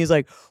comes up and he's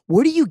like,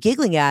 "What are you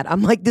giggling at?"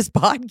 I'm like, "This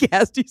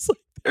podcast." He's like,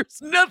 "There's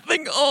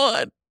nothing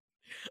on."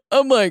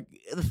 I'm like,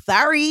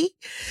 "Sorry."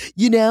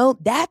 You know,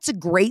 that's a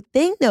great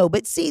thing though.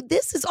 But see,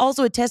 this is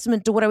also a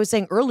testament to what I was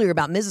saying earlier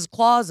about Mrs.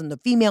 Claus and the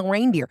female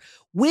reindeer.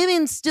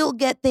 Women still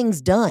get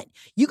things done.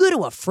 You go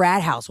to a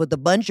frat house with a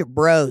bunch of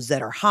bros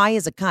that are high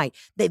as a kite.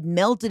 They've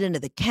melted into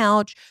the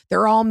couch.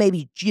 They're all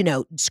maybe,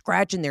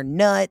 scratching their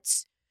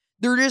nuts.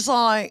 They're just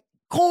like,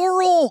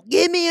 "Coral,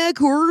 give me a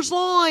Coors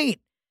Light."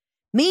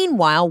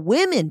 Meanwhile,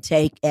 women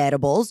take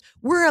edibles.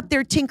 We're up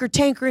there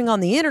tinkering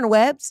on the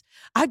interwebs.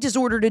 I just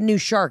ordered a new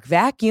Shark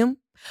vacuum.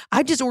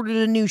 I just ordered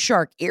a new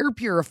Shark air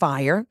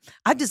purifier.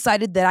 I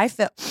decided that I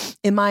felt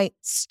in my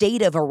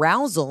state of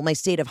arousal, my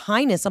state of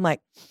highness, I'm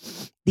like,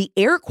 the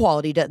air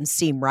quality doesn't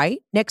seem right.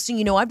 Next thing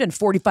you know, I've done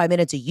 45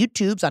 minutes of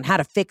YouTubes on how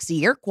to fix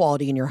the air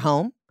quality in your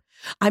home.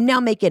 I'm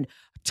now making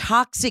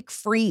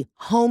toxic-free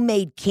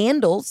homemade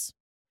candles,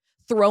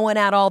 throwing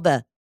out all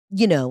the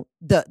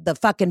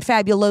fucking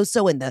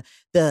Fabuloso and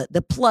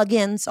the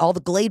plugins, all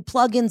the Glade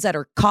plugins that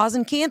are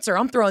causing cancer.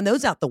 I'm throwing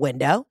those out the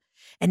window.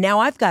 And now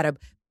I've got a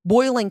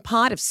boiling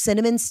pot of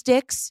cinnamon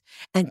sticks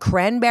and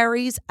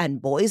cranberries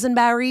and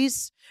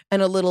boysenberries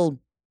and a little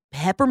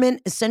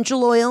peppermint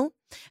essential oil.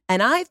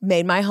 And I've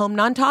made my home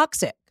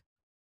non-toxic.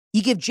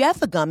 You give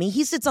Jeff a gummy,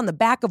 he sits on the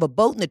back of a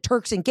boat in the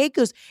Turks and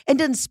Caicos and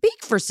doesn't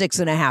speak for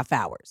 6.5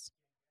 hours.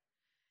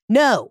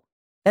 No,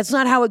 that's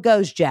not how it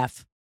goes,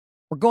 Jeff.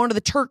 We're going to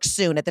the Turks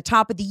soon at the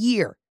top of the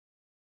year.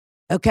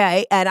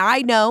 Okay. And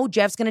I know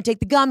Jeff's going to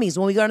take the gummies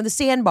when we go to the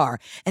sandbar,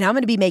 and I'm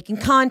going to be making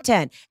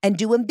content and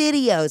doing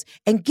videos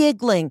and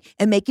giggling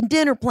and making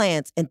dinner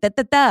plans and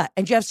da.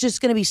 And Jeff's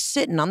just going to be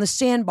sitting on the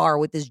sandbar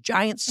with his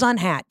giant sun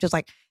hat, just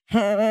like,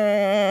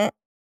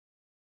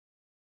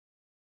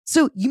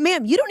 So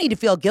ma'am, you don't need to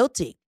feel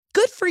guilty.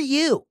 Good for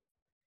you.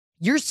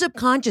 Your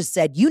subconscious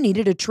said you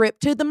needed a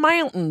trip to the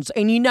mountains,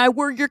 and you know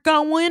where you're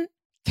going?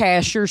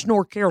 Cashers,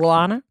 North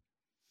Carolina.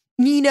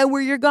 You know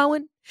where you're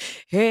going?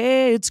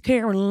 Hey, it's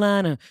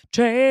Carolina,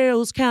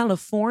 trails,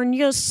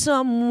 California,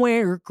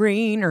 somewhere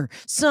greener,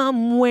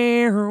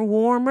 somewhere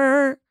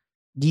warmer.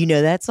 Do you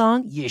know that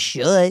song? You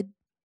should.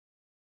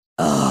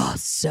 Oh,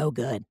 so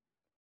good.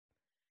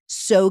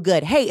 So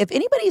good. Hey, if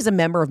anybody is a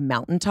member of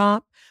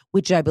Mountaintop,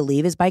 which I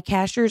believe is by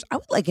Cashers, I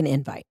would like an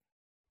invite.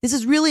 This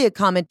is really a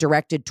comment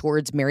directed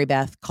towards Mary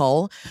Beth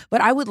Cull,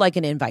 but I would like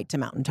an invite to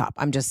Mountaintop.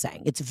 I'm just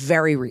saying. It's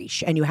very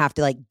riche, and you have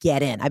to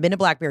get in. I've been to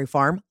Blackberry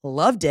Farm,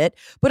 loved it,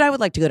 but I would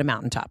like to go to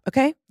Mountaintop,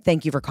 okay?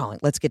 Thank you for calling.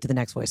 Let's get to the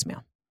next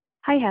voicemail.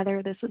 Hi,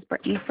 Heather. This is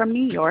Brittany from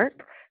New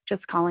York.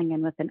 Just calling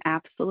in with an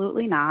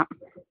absolutely not,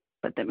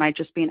 but that might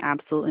just be an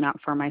absolutely not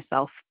for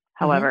myself.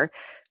 However,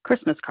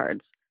 Christmas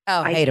cards.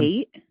 Oh, I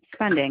hate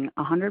spending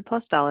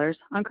 $100+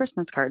 on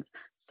Christmas cards,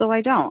 so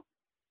I don't.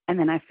 And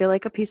then I feel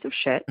like a piece of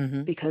shit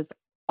because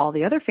all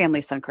the other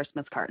families send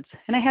Christmas cards.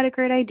 And I had a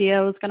great idea.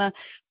 I was going to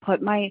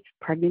put my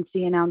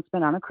pregnancy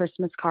announcement on a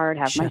Christmas card,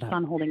 have my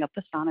son holding up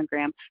the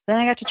sonogram. Then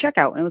I got to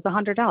checkout and it was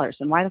 $100.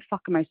 And why the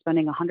fuck am I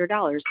spending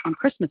 $100 on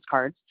Christmas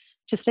cards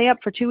to stay up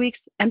for 2 weeks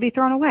and be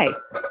thrown away?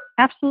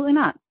 Absolutely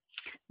not.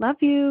 Love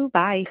you.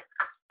 Bye.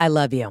 I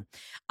love you.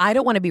 I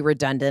don't want to be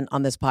redundant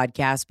on this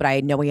podcast, but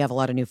I know we have a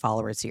lot of new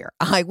followers here.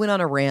 I went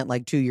on a rant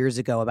like 2 years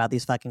ago about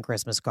these fucking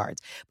Christmas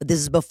cards, but this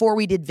is before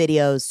we did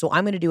videos. So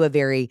I'm going to do a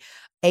very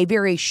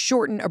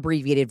shortened,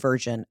 abbreviated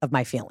version of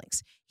my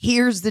feelings.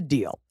 Here's the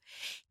deal.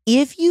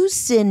 If you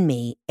send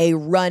me a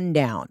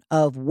rundown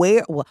of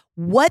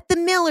what the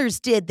Millers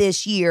did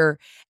this year,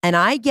 and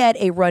I get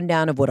a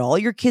rundown of what all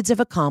your kids have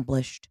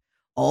accomplished,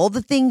 all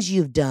the things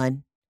you've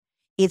done,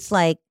 it's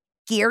like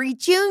Gary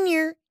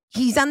Jr.,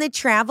 he's on the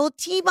travel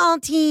T-ball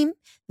team.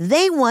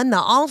 They won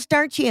the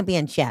All-Star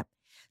Championship.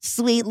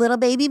 Sweet little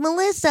baby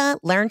Melissa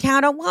learned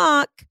how to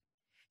walk.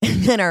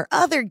 And then our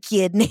other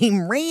kid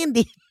named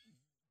Randy.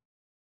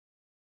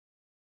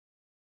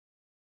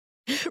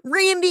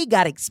 Randy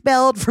got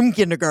expelled from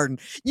kindergarten.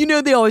 You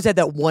know, they always had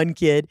that one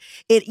kid.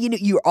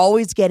 You're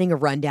always getting a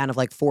rundown of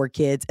like 4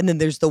 kids. And then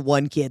there's the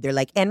one kid. They're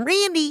like, and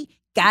Randy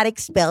got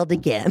expelled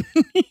again.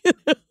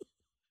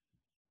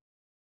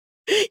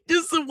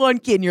 Just the one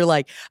kid. And you're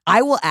like,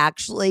 I will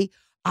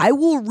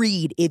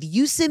read, if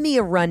you send me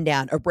a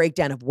rundown, a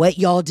breakdown of what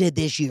y'all did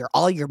this year,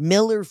 all your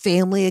Miller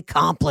family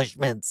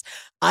accomplishments,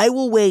 I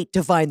will wait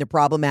to find the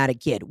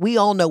problematic kid. We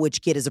all know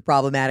which kid is a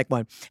problematic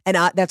one. And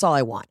that's all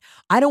I want.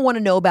 I don't want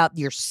to know about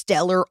your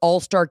stellar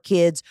all-star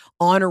kids,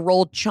 honor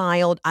roll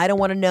child. I don't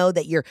want to know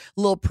that your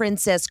little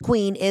princess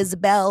queen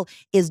Isabel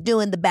is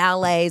doing the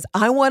ballets.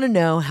 I want to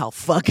know how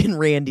fucking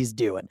Randy's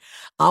doing.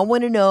 I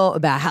want to know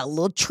about how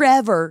little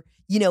Trevor,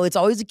 it's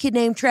always a kid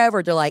named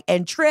Trevor. They're like,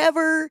 and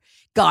Trevor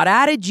got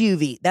out of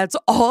juvie. That's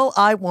all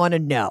I want to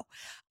know.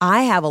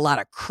 I have a lot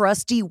of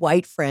crusty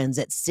white friends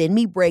that send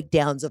me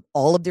breakdowns of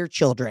all of their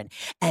children,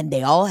 and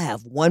they all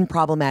have one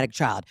problematic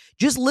child.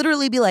 Just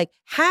literally be like,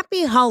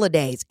 happy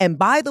holidays. And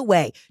by the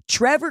way,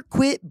 Trevor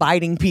quit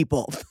biting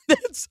people.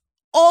 That's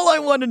all I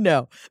want to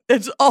know.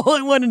 That's all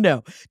I want to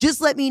know.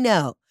 Just let me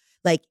know.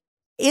 Like,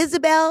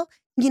 Isabel,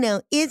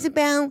 Jared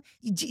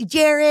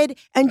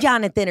and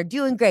Jonathan are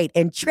doing great.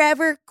 And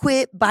Trevor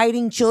quit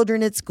biting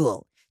children at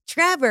school.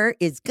 Trevor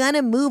is going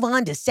to move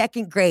on to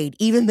 2nd grade,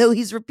 even though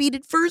he's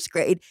repeated 1st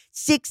grade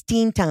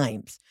 16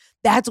 times.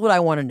 That's what I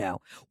want to know.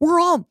 We're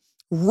all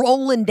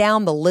rolling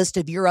down the list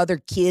of your other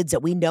kids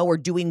that we know are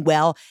doing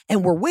well,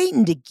 and we're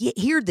waiting to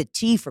hear the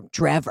tea from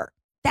Trevor.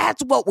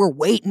 That's what we're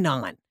waiting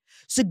on.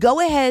 So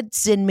go ahead,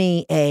 send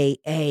me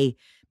a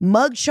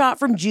mugshot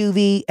from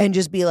juvie and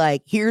just be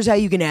like, here's how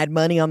you can add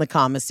money on the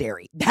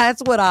commissary.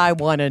 That's what I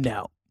want to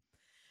know.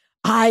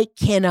 I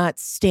cannot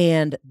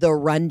stand the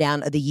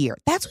rundown of the year.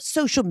 That's what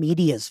social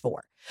media is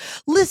for.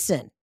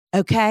 Listen,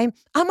 okay?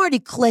 I'm already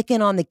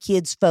clicking on the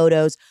kids'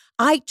 photos.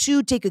 I,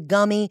 too, take a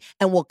gummy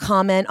and will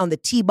comment on the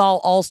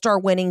T-ball all-star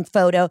winning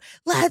photo.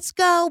 Let's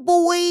go,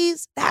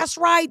 boys. That's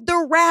right.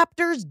 The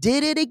Raptors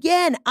did it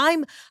again.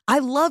 I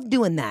love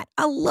doing that.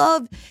 I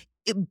love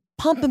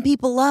pumping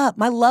people up.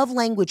 My love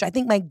language, I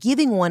think my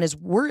giving one is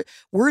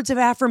words of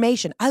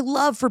affirmation. I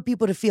love for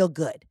people to feel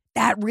good.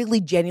 That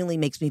really genuinely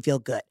makes me feel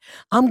good.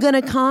 I'm going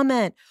to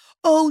comment,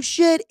 oh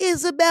shit,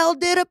 Isabel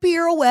did a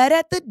pirouette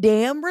at the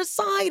damn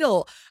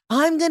recital.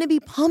 I'm going to be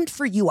pumped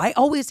for you. I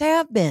always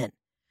have been.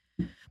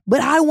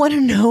 But I want to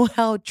know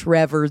how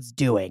Trevor's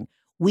doing.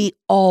 We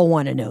all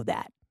want to know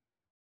that.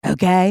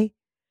 Okay?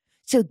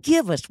 So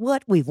give us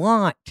what we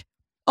want.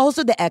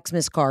 Also, the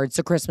Xmas cards,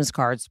 the Christmas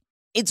cards,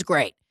 it's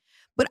great.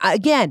 But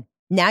again,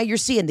 now you're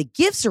seeing the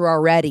gifts are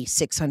already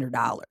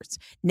 $600.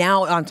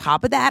 Now, on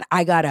top of that,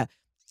 I got to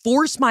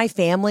force my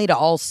family to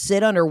all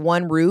sit under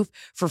one roof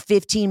for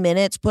 15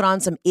 minutes, put on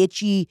some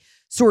itchy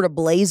sort of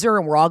blazer,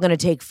 and we're all going to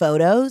take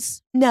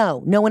photos. No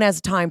one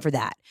has time for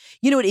that.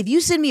 You know what? If you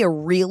send me a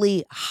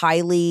really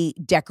highly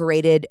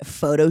decorated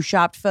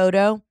Photoshopped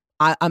photo,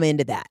 I'm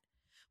into that.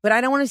 But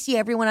I don't want to see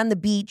everyone on the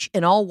beach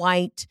in all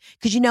white.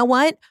 Because you know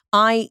what?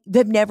 I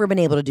have never been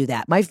able to do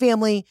that. My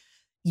family,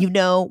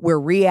 we're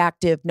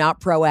reactive, not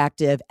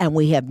proactive. And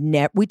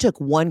we took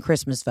one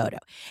Christmas photo.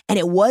 And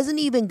it wasn't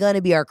even going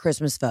to be our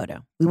Christmas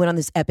photo. We went on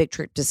this epic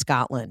trip to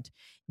Scotland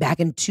back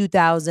in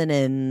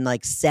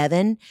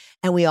 2007,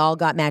 and we all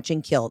got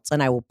matching kilts.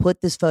 And I will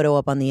put this photo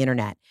up on the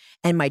internet.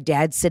 And my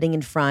dad's sitting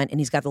in front, and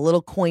he's got the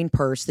little coin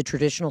purse, the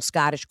traditional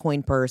Scottish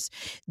coin purse,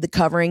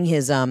 covering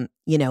his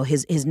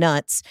his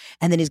nuts.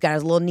 And then he's got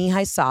his little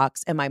knee-high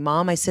socks. And my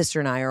mom, my sister,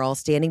 and I are all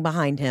standing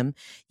behind him.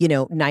 We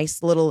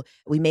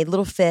made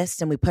little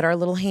fists, and we put our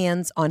little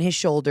hands on his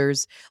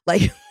shoulders,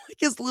 like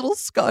his little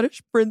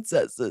Scottish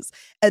princesses.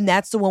 And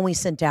that's the one we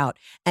sent out.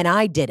 And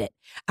I did it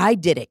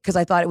because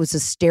I thought it was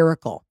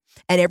hysterical.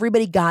 And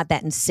everybody got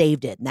that and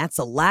saved it. And that's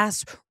the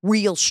last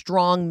real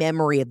strong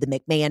memory of the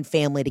McMahon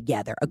family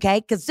together, okay?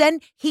 Because then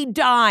he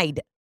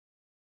died.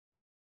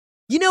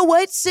 You know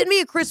what? Send me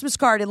a Christmas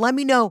card and let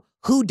me know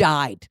who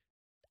died.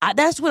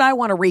 That's what I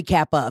want a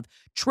recap of.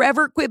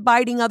 Trevor quit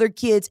biting other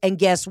kids, and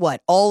guess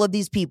what? All of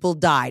these people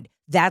died.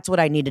 That's what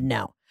I need to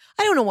know.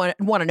 I don't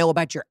want to know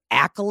about your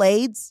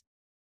accolades.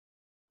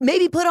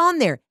 Maybe put on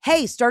there,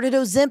 hey, started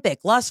Ozempic,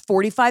 lost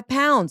 45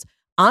 pounds.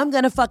 I'm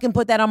going to fucking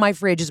put that on my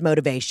fridge as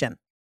motivation.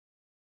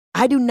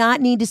 I do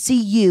not need to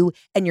see you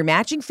and your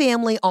matching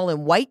family all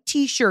in white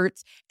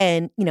t-shirts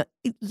and,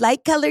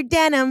 light colored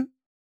denim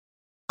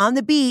on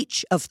the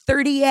beach of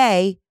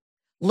 30A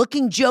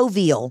looking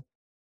jovial.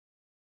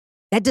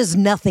 That does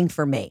nothing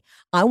for me.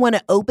 I want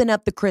to open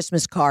up the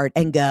Christmas card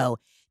and go,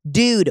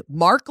 dude,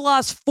 Mark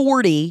lost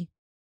 40.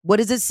 What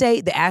does it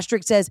say? The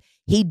asterisk says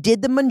he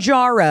did the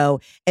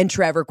Manjaro and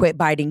Trevor quit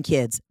biting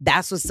kids.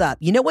 That's what's up.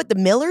 You know what? The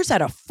Millers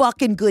had a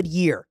fucking good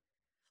year.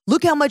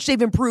 Look how much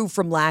they've improved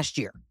from last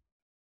year.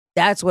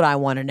 That's what I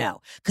want to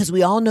know. Because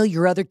we all know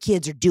your other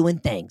kids are doing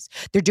things.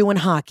 They're doing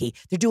hockey.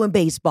 They're doing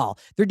baseball.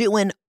 They're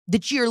doing the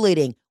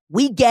cheerleading.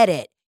 We get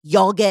it.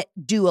 Y'all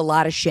do a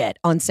lot of shit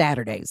on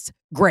Saturdays.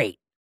 Great.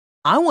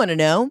 I want to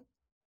know,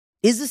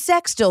 is the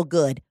sex still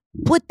good?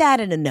 Put that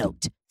in a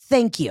note.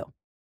 Thank you.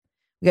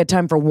 We got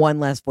time for one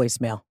last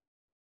voicemail.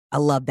 I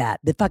love that.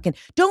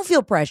 Don't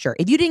feel pressure.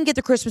 If you didn't get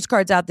the Christmas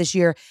cards out this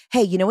year,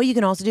 hey, you know what you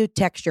can also do?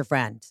 Text your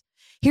friends.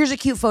 Here's a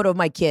cute photo of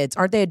my kids.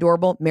 Aren't they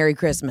adorable? Merry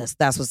Christmas.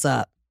 That's what's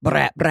up.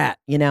 Brat, brat,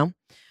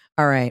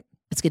 All right,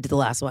 let's get to the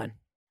last one.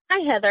 Hi,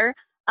 Heather.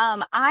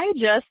 I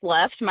just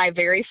left my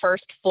very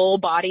first full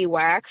body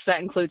wax that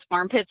includes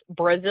armpits,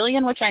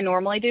 Brazilian, which I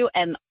normally do,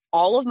 and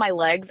all of my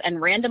legs and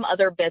random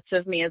other bits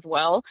of me as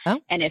well. Oh.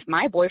 And if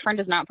my boyfriend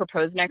does not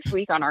propose next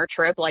week on our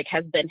trip,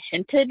 has been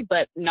hinted,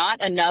 but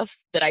not enough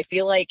that I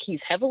feel like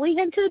he's heavily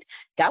hinted,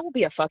 that will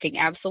be a fucking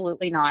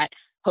absolutely not.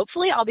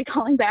 Hopefully I'll be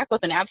calling back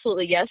with an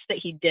absolutely yes that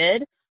he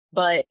did.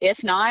 But if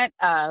not,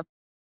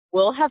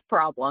 we'll have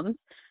problems.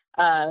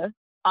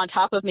 On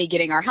top of me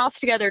getting our house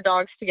together,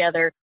 dogs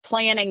together,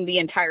 planning the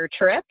entire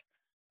trip,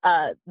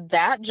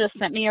 that just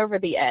sent me over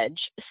the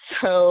edge.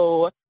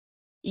 So,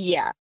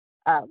 yeah,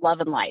 love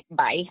and light.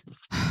 Bye.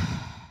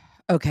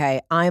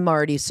 Okay, I'm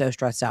already so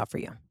stressed out for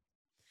you.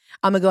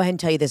 I'm going to go ahead and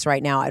tell you this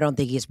right now. I don't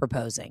think he's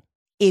proposing.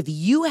 If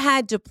you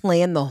had to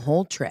plan the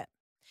whole trip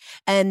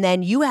and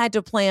then you had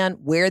to plan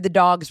where the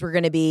dogs were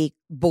going to be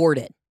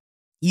boarded,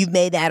 you've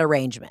made that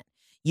arrangement.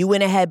 You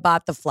went ahead,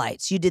 bought the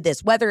flights. You did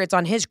this, whether it's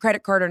on his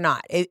credit card or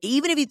not.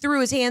 Even if he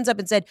threw his hands up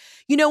and said,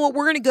 you know what,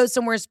 we're going to go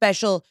somewhere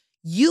special.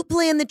 You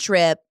plan the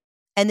trip,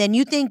 and then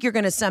you think you're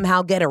going to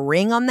somehow get a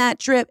ring on that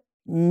trip.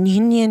 You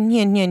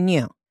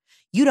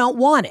don't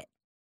want it.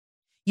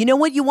 You know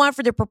what you want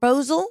for the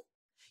proposal?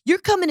 You're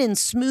coming in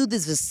smooth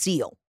as a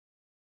seal.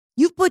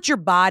 You've put your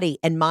body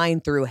and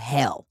mind through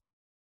hell.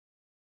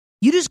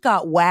 You just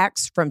got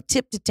waxed from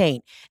tip to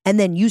taint, and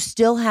then you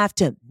still have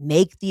to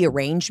make the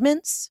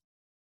arrangements?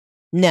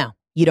 No,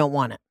 you don't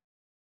want it.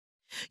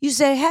 You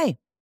say, hey,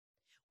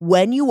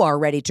 when you are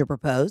ready to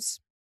propose,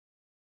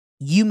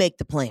 you make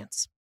the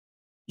plans.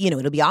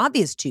 It'll be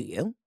obvious to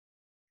you.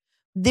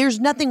 There's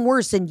nothing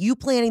worse than you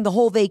planning the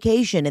whole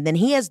vacation and then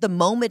he has the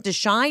moment to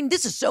shine.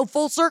 This is so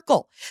full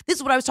circle. This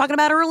is what I was talking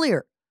about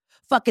earlier.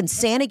 Fucking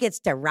Santa gets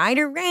to ride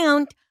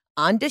around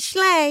on the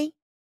sleigh.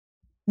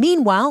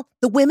 Meanwhile,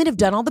 the women have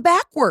done all the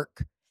back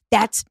work.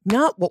 That's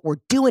not what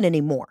we're doing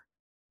anymore.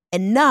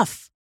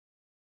 Enough.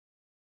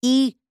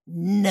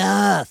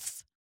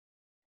 Enough.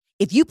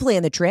 If you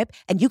plan the trip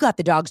and you got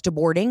the dogs to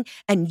boarding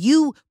and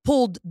you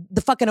pulled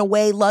the fucking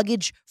away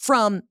luggage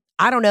from,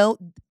 I don't know,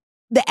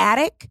 the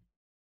attic,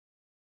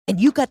 and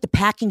you got the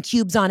packing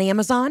cubes on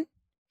Amazon,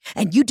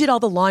 and you did all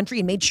the laundry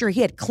and made sure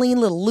he had clean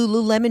little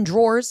Lululemon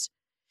drawers,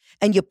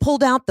 and you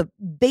pulled out the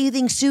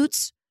bathing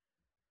suits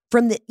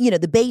from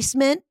the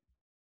basement,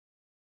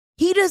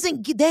 he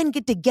doesn't then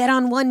get to get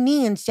on one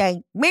knee and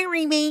say,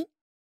 marry me,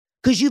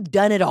 because you've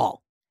done it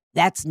all.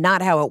 That's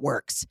not how it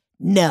works.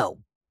 No.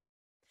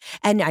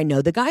 And I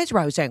know the guys were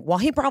always saying, well,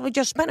 he probably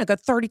just spent a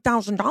good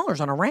 $30,000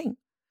 on a ring.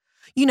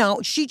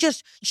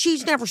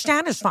 She's never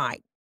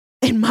satisfied.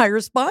 And my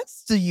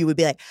response to you would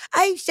be like,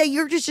 I say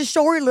you're just a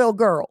sorry little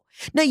girl.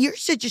 Now, you're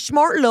such a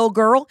smart little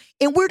girl,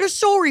 and we're the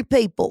sorry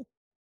people.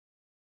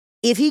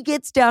 If he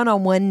gets down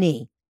on one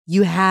knee,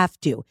 you have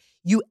to.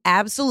 You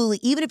absolutely,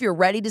 even if you're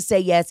ready to say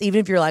yes, even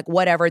if you're like,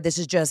 whatever, this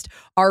is just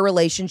our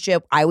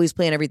relationship, I always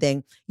plan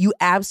everything, you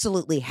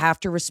absolutely have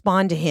to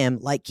respond to him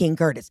like King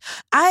Curtis.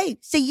 I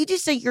say, you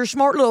just say you're a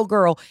smart little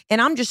girl,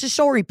 and I'm just a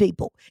sorry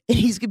people. And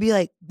he's going to be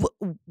like,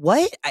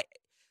 what?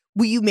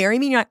 Will you marry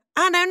me? And you're like,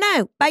 I don't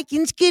know.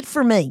 Bacon's good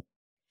for me.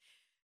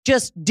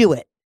 Just do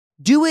it.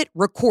 Do it,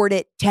 record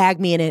it, tag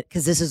me in it,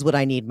 because this is what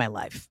I need in my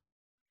life.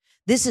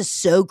 This is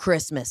so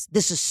Christmas.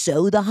 This is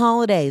so the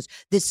holidays.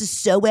 This is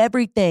so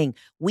everything.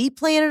 We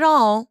plan it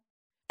all.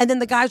 And then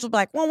the guys will be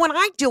like, well, when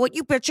I do it,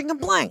 you bitch and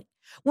complain.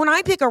 When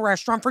I pick a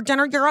restaurant for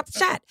dinner, you're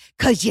upset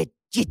because you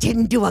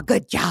didn't do a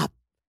good job.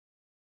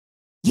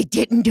 You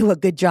didn't do a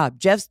good job.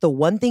 Jeff's the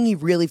one thing he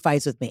really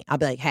fights with me. I'll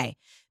be like, hey,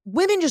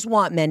 women just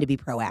want men to be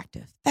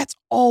proactive. That's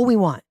all we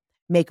want.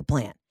 Make a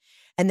plan.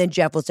 And then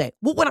Jeff will say,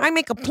 well, when I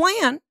make a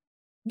plan,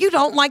 you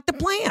don't like the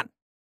plan.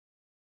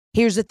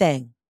 Here's the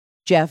thing.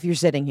 Jeff, you're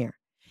sitting here.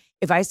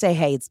 If I say,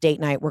 hey, it's date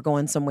night, we're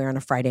going somewhere on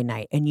a Friday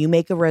night, and you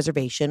make a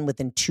reservation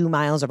within 2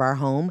 miles of our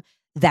home,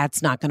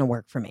 that's not going to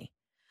work for me.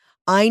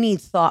 I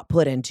need thought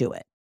put into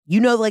it.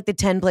 Like the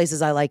 10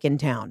 places I like in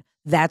town.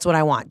 That's what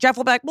I want. Jeff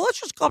will be like, well, let's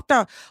just go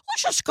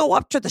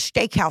up to the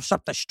steakhouse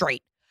up the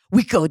street.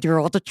 We go there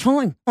all the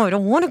time. I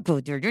don't want to go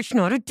there. It's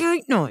not a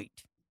date night.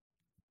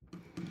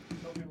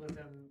 But we lived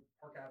in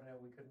Park Avenue.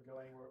 We couldn't go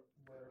anywhere.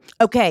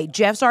 Okay,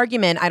 Jeff's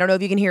argument, I don't know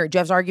if you can hear it.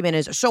 Jeff's argument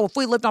is, so if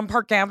we lived on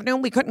Park Avenue,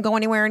 we couldn't go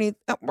anywhere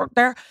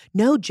there?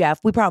 No, Jeff,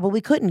 we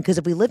probably couldn't, because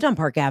if we lived on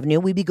Park Avenue,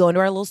 we'd be going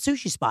to our little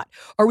sushi spot,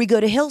 or we go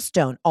to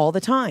Hillstone all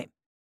the time.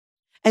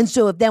 And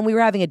so if then we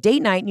were having a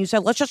date night and you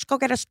said, let's just go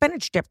get a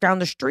spinach dip down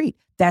the street,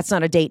 that's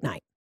not a date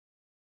night.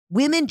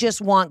 Women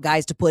just want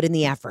guys to put in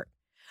the effort.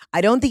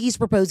 I don't think he's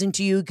proposing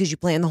to you because you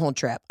planned the whole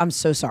trip. I'm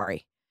so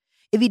sorry.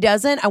 If he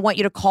doesn't, I want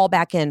you to call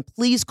back in.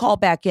 Please call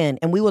back in,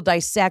 and we will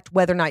dissect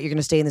whether or not you're going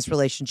to stay in this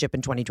relationship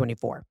in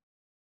 2024.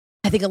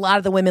 I think a lot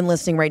of the women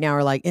listening right now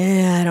are like,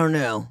 I don't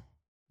know.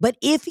 But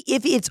if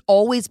it's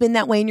always been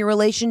that way in your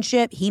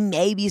relationship, he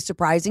may be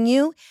surprising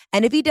you.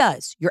 And if he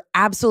does, you're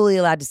absolutely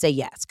allowed to say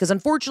yes. Because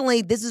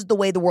unfortunately, this is the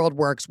way the world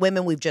works.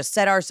 Women, we've just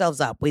set ourselves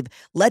up. We've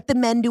let the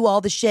men do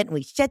all the shit, and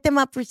we set them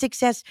up for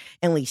success,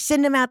 and we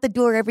send them out the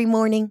door every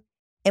morning.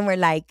 And we're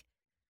like,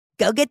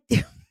 go get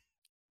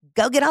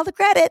all the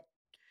credit.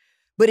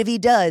 But if he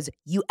does,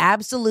 you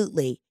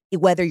absolutely,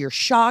 whether you're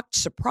shocked,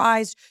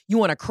 surprised, you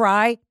want to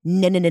cry,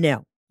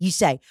 no. You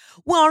say,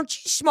 well,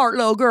 aren't you smart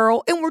little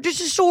girl? And we're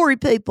just a sorry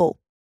people.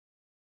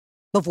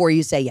 Before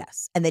you say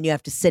yes. And then you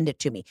have to send it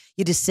to me.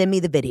 You just send me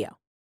the video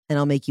and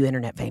I'll make you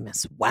internet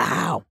famous.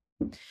 Wow.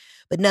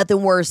 But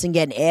nothing worse than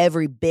getting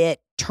every bit,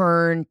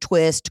 turn,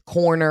 twist,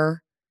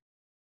 corner,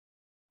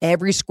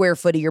 every square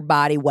foot of your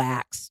body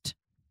waxed.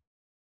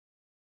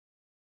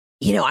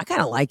 You know, I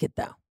kind of like it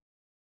though.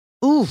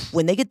 Oof,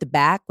 when they get the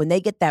back, when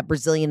they get that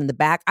Brazilian in the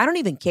back, I don't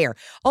even care.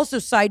 Also,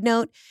 side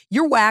note,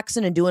 you're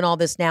waxing and doing all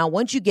this now.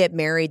 Once you get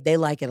married, they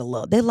like it a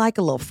little. They like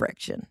a little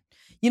friction.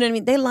 You know what I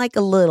mean? They like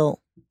a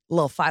little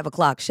 5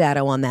 o'clock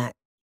shadow on that,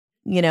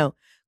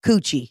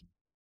 coochie.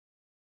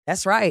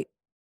 That's right.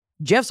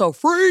 Jeff's a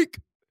freak.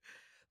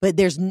 But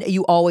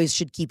you always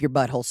should keep your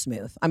butthole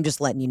smooth. I'm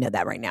just letting you know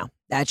that right now.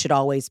 That should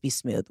always be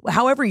smooth.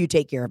 However you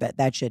take care of it,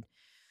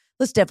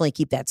 let's definitely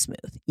keep that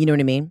smooth. You know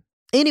what I mean?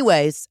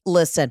 Anyways,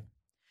 listen.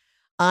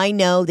 I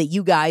know that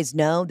you guys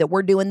know that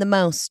we're doing the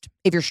most.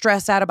 If you're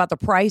stressed out about the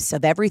price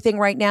of everything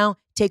right now,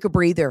 take a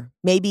breather.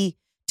 Maybe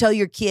tell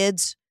your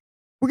kids,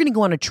 we're going to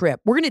go on a trip.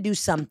 We're going to do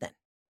something.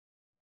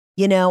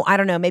 I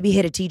don't know, maybe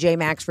hit a TJ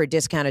Maxx for a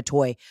discounted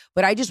toy.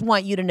 But I just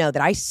want you to know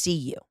that I see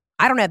you.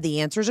 I don't have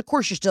the answers. Of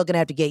course, you're still going to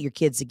have to get your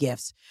kids the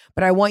gifts.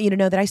 But I want you to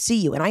know that I see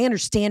you. And I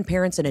understand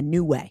parents in a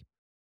new way.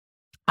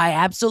 I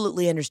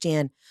absolutely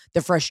understand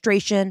the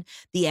frustration,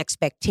 the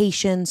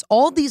expectations,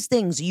 all these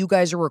things you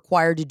guys are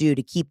required to do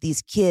to keep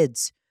these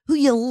kids who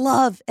you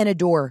love and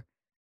adore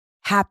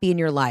happy in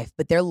your life,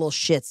 but they're little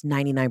shits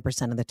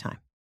 99% of the time.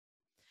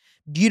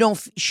 You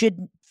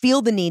should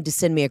feel the need to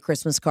send me a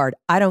Christmas card.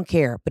 I don't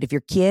care. But if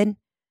your kid,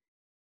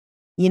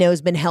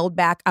 has been held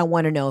back, I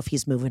want to know if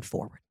he's moving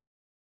forward.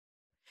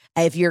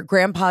 If your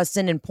grandpa's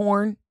sending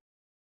porn,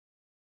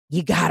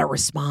 you got to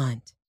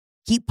respond.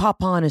 Keep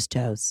Papa on his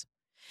toes.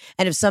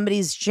 And if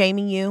somebody's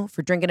shaming you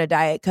for drinking a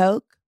Diet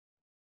Coke,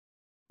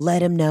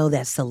 let him know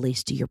that's the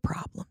least of your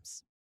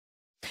problems.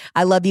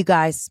 I love you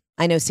guys.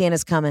 I know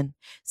Santa's coming.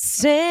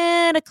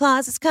 Santa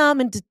Claus is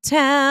coming to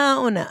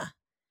town.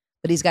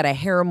 But he's got a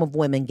harem of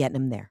women getting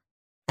him there.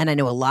 And I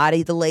know a lot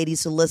of the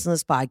ladies who listen to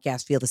this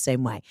podcast feel the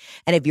same way.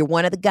 And if you're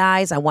one of the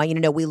guys, I want you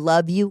to know we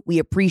love you. We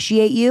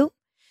appreciate you.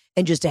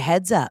 And just a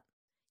heads up,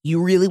 you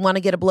really want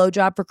to get a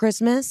blowjob for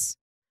Christmas?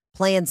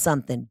 Plan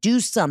something. Do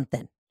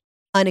something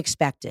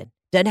unexpected.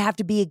 Doesn't have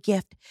to be a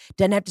gift.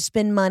 Doesn't have to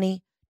spend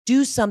money.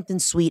 Do something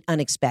sweet,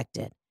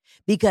 unexpected.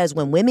 Because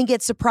when women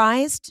get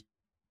surprised,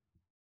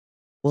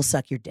 we'll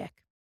suck your dick.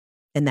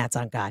 And that's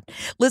on God.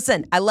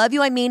 Listen, I love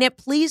you. I mean it.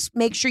 Please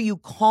make sure you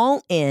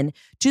call in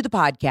to the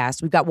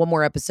podcast. We've got one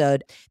more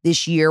episode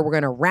this year. We're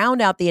going to round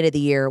out the end of the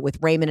year with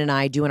Raymond and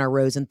I doing our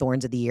Rose and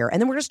Thorns of the year.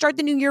 And then we're going to start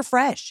the new year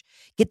fresh.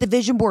 Get the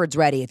vision boards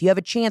ready. If you have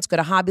a chance, go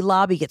to Hobby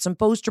Lobby, get some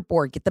poster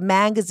board, get the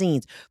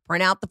magazines,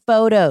 print out the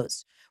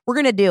photos. We're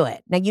going to do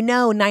it. Now,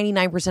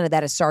 99% of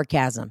that is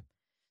sarcasm.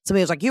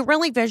 Somebody was like, you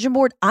really vision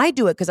board? I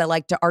do it because I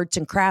like to arts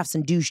and crafts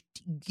and do,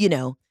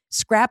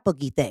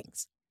 scrapbooky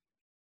things.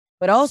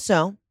 But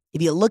also,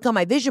 if you look on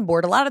my vision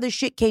board, a lot of this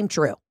shit came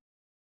true.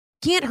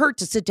 Can't hurt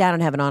to sit down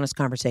and have an honest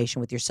conversation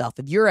with yourself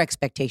of your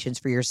expectations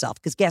for yourself.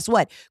 Because guess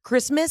what?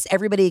 Christmas,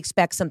 everybody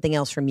expects something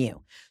else from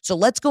you. So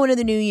let's go into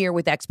the new year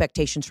with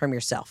expectations from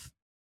yourself,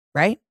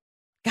 right?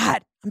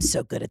 God, I'm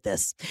so good at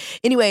this.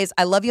 Anyways,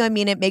 I love you. I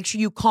mean it. Make sure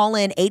you call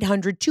in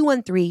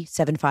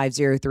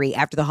 800-213-7503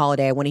 after the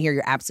holiday. I want to hear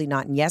your absolutely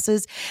not and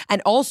yeses.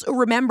 And also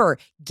remember,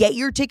 get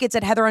your tickets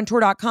at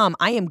heatherontour.com.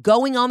 I am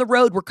going on the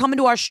road. We're coming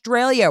to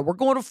Australia. We're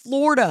going to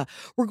Florida.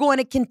 We're going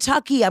to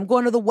Kentucky. I'm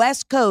going to the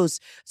West Coast,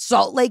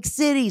 Salt Lake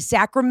City,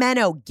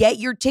 Sacramento. Get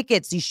your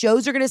tickets. These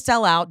shows are going to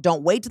sell out.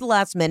 Don't wait to the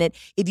last minute.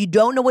 If you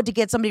don't know what to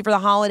get somebody for the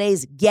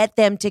holidays, get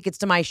them tickets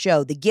to my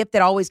show, the gift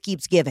that always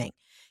keeps giving.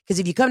 Because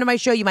if you come to my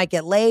show, you might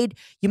get laid,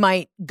 you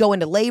might go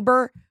into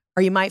labor,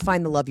 or you might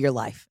find the love of your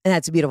life. And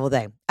that's a beautiful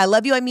thing. I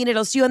love you. I mean it.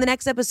 I'll see you on the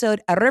next episode.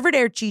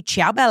 Arrivederci.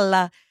 Ciao,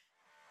 bella.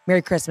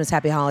 Merry Christmas,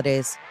 happy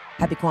holidays,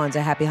 happy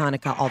Kwanzaa, happy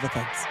Hanukkah, all the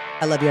things.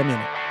 I love you, I mean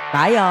it.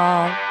 Bye,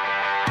 y'all.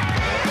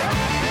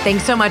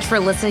 Thanks so much for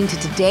listening to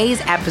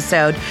today's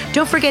episode.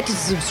 Don't forget to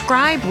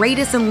subscribe, rate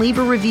us, and leave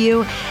a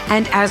review.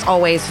 And as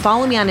always,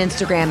 follow me on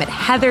Instagram at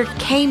Heather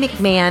K.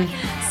 McMahon.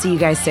 See you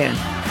guys soon.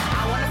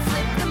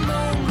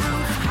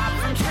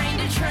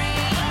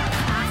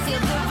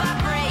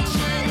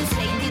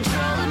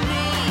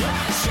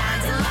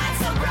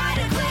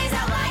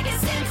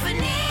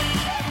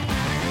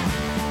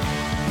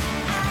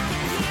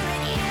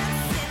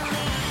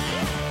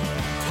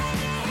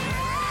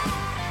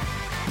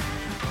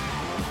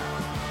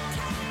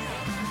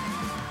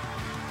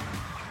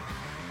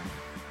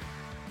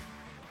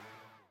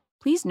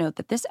 Please note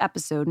that this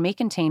episode may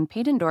contain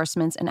paid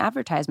endorsements and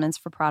advertisements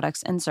for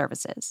products and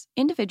services.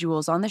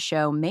 Individuals on the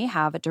show may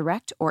have a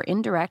direct or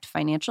indirect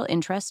financial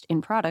interest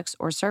in products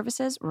or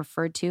services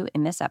referred to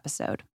in this episode.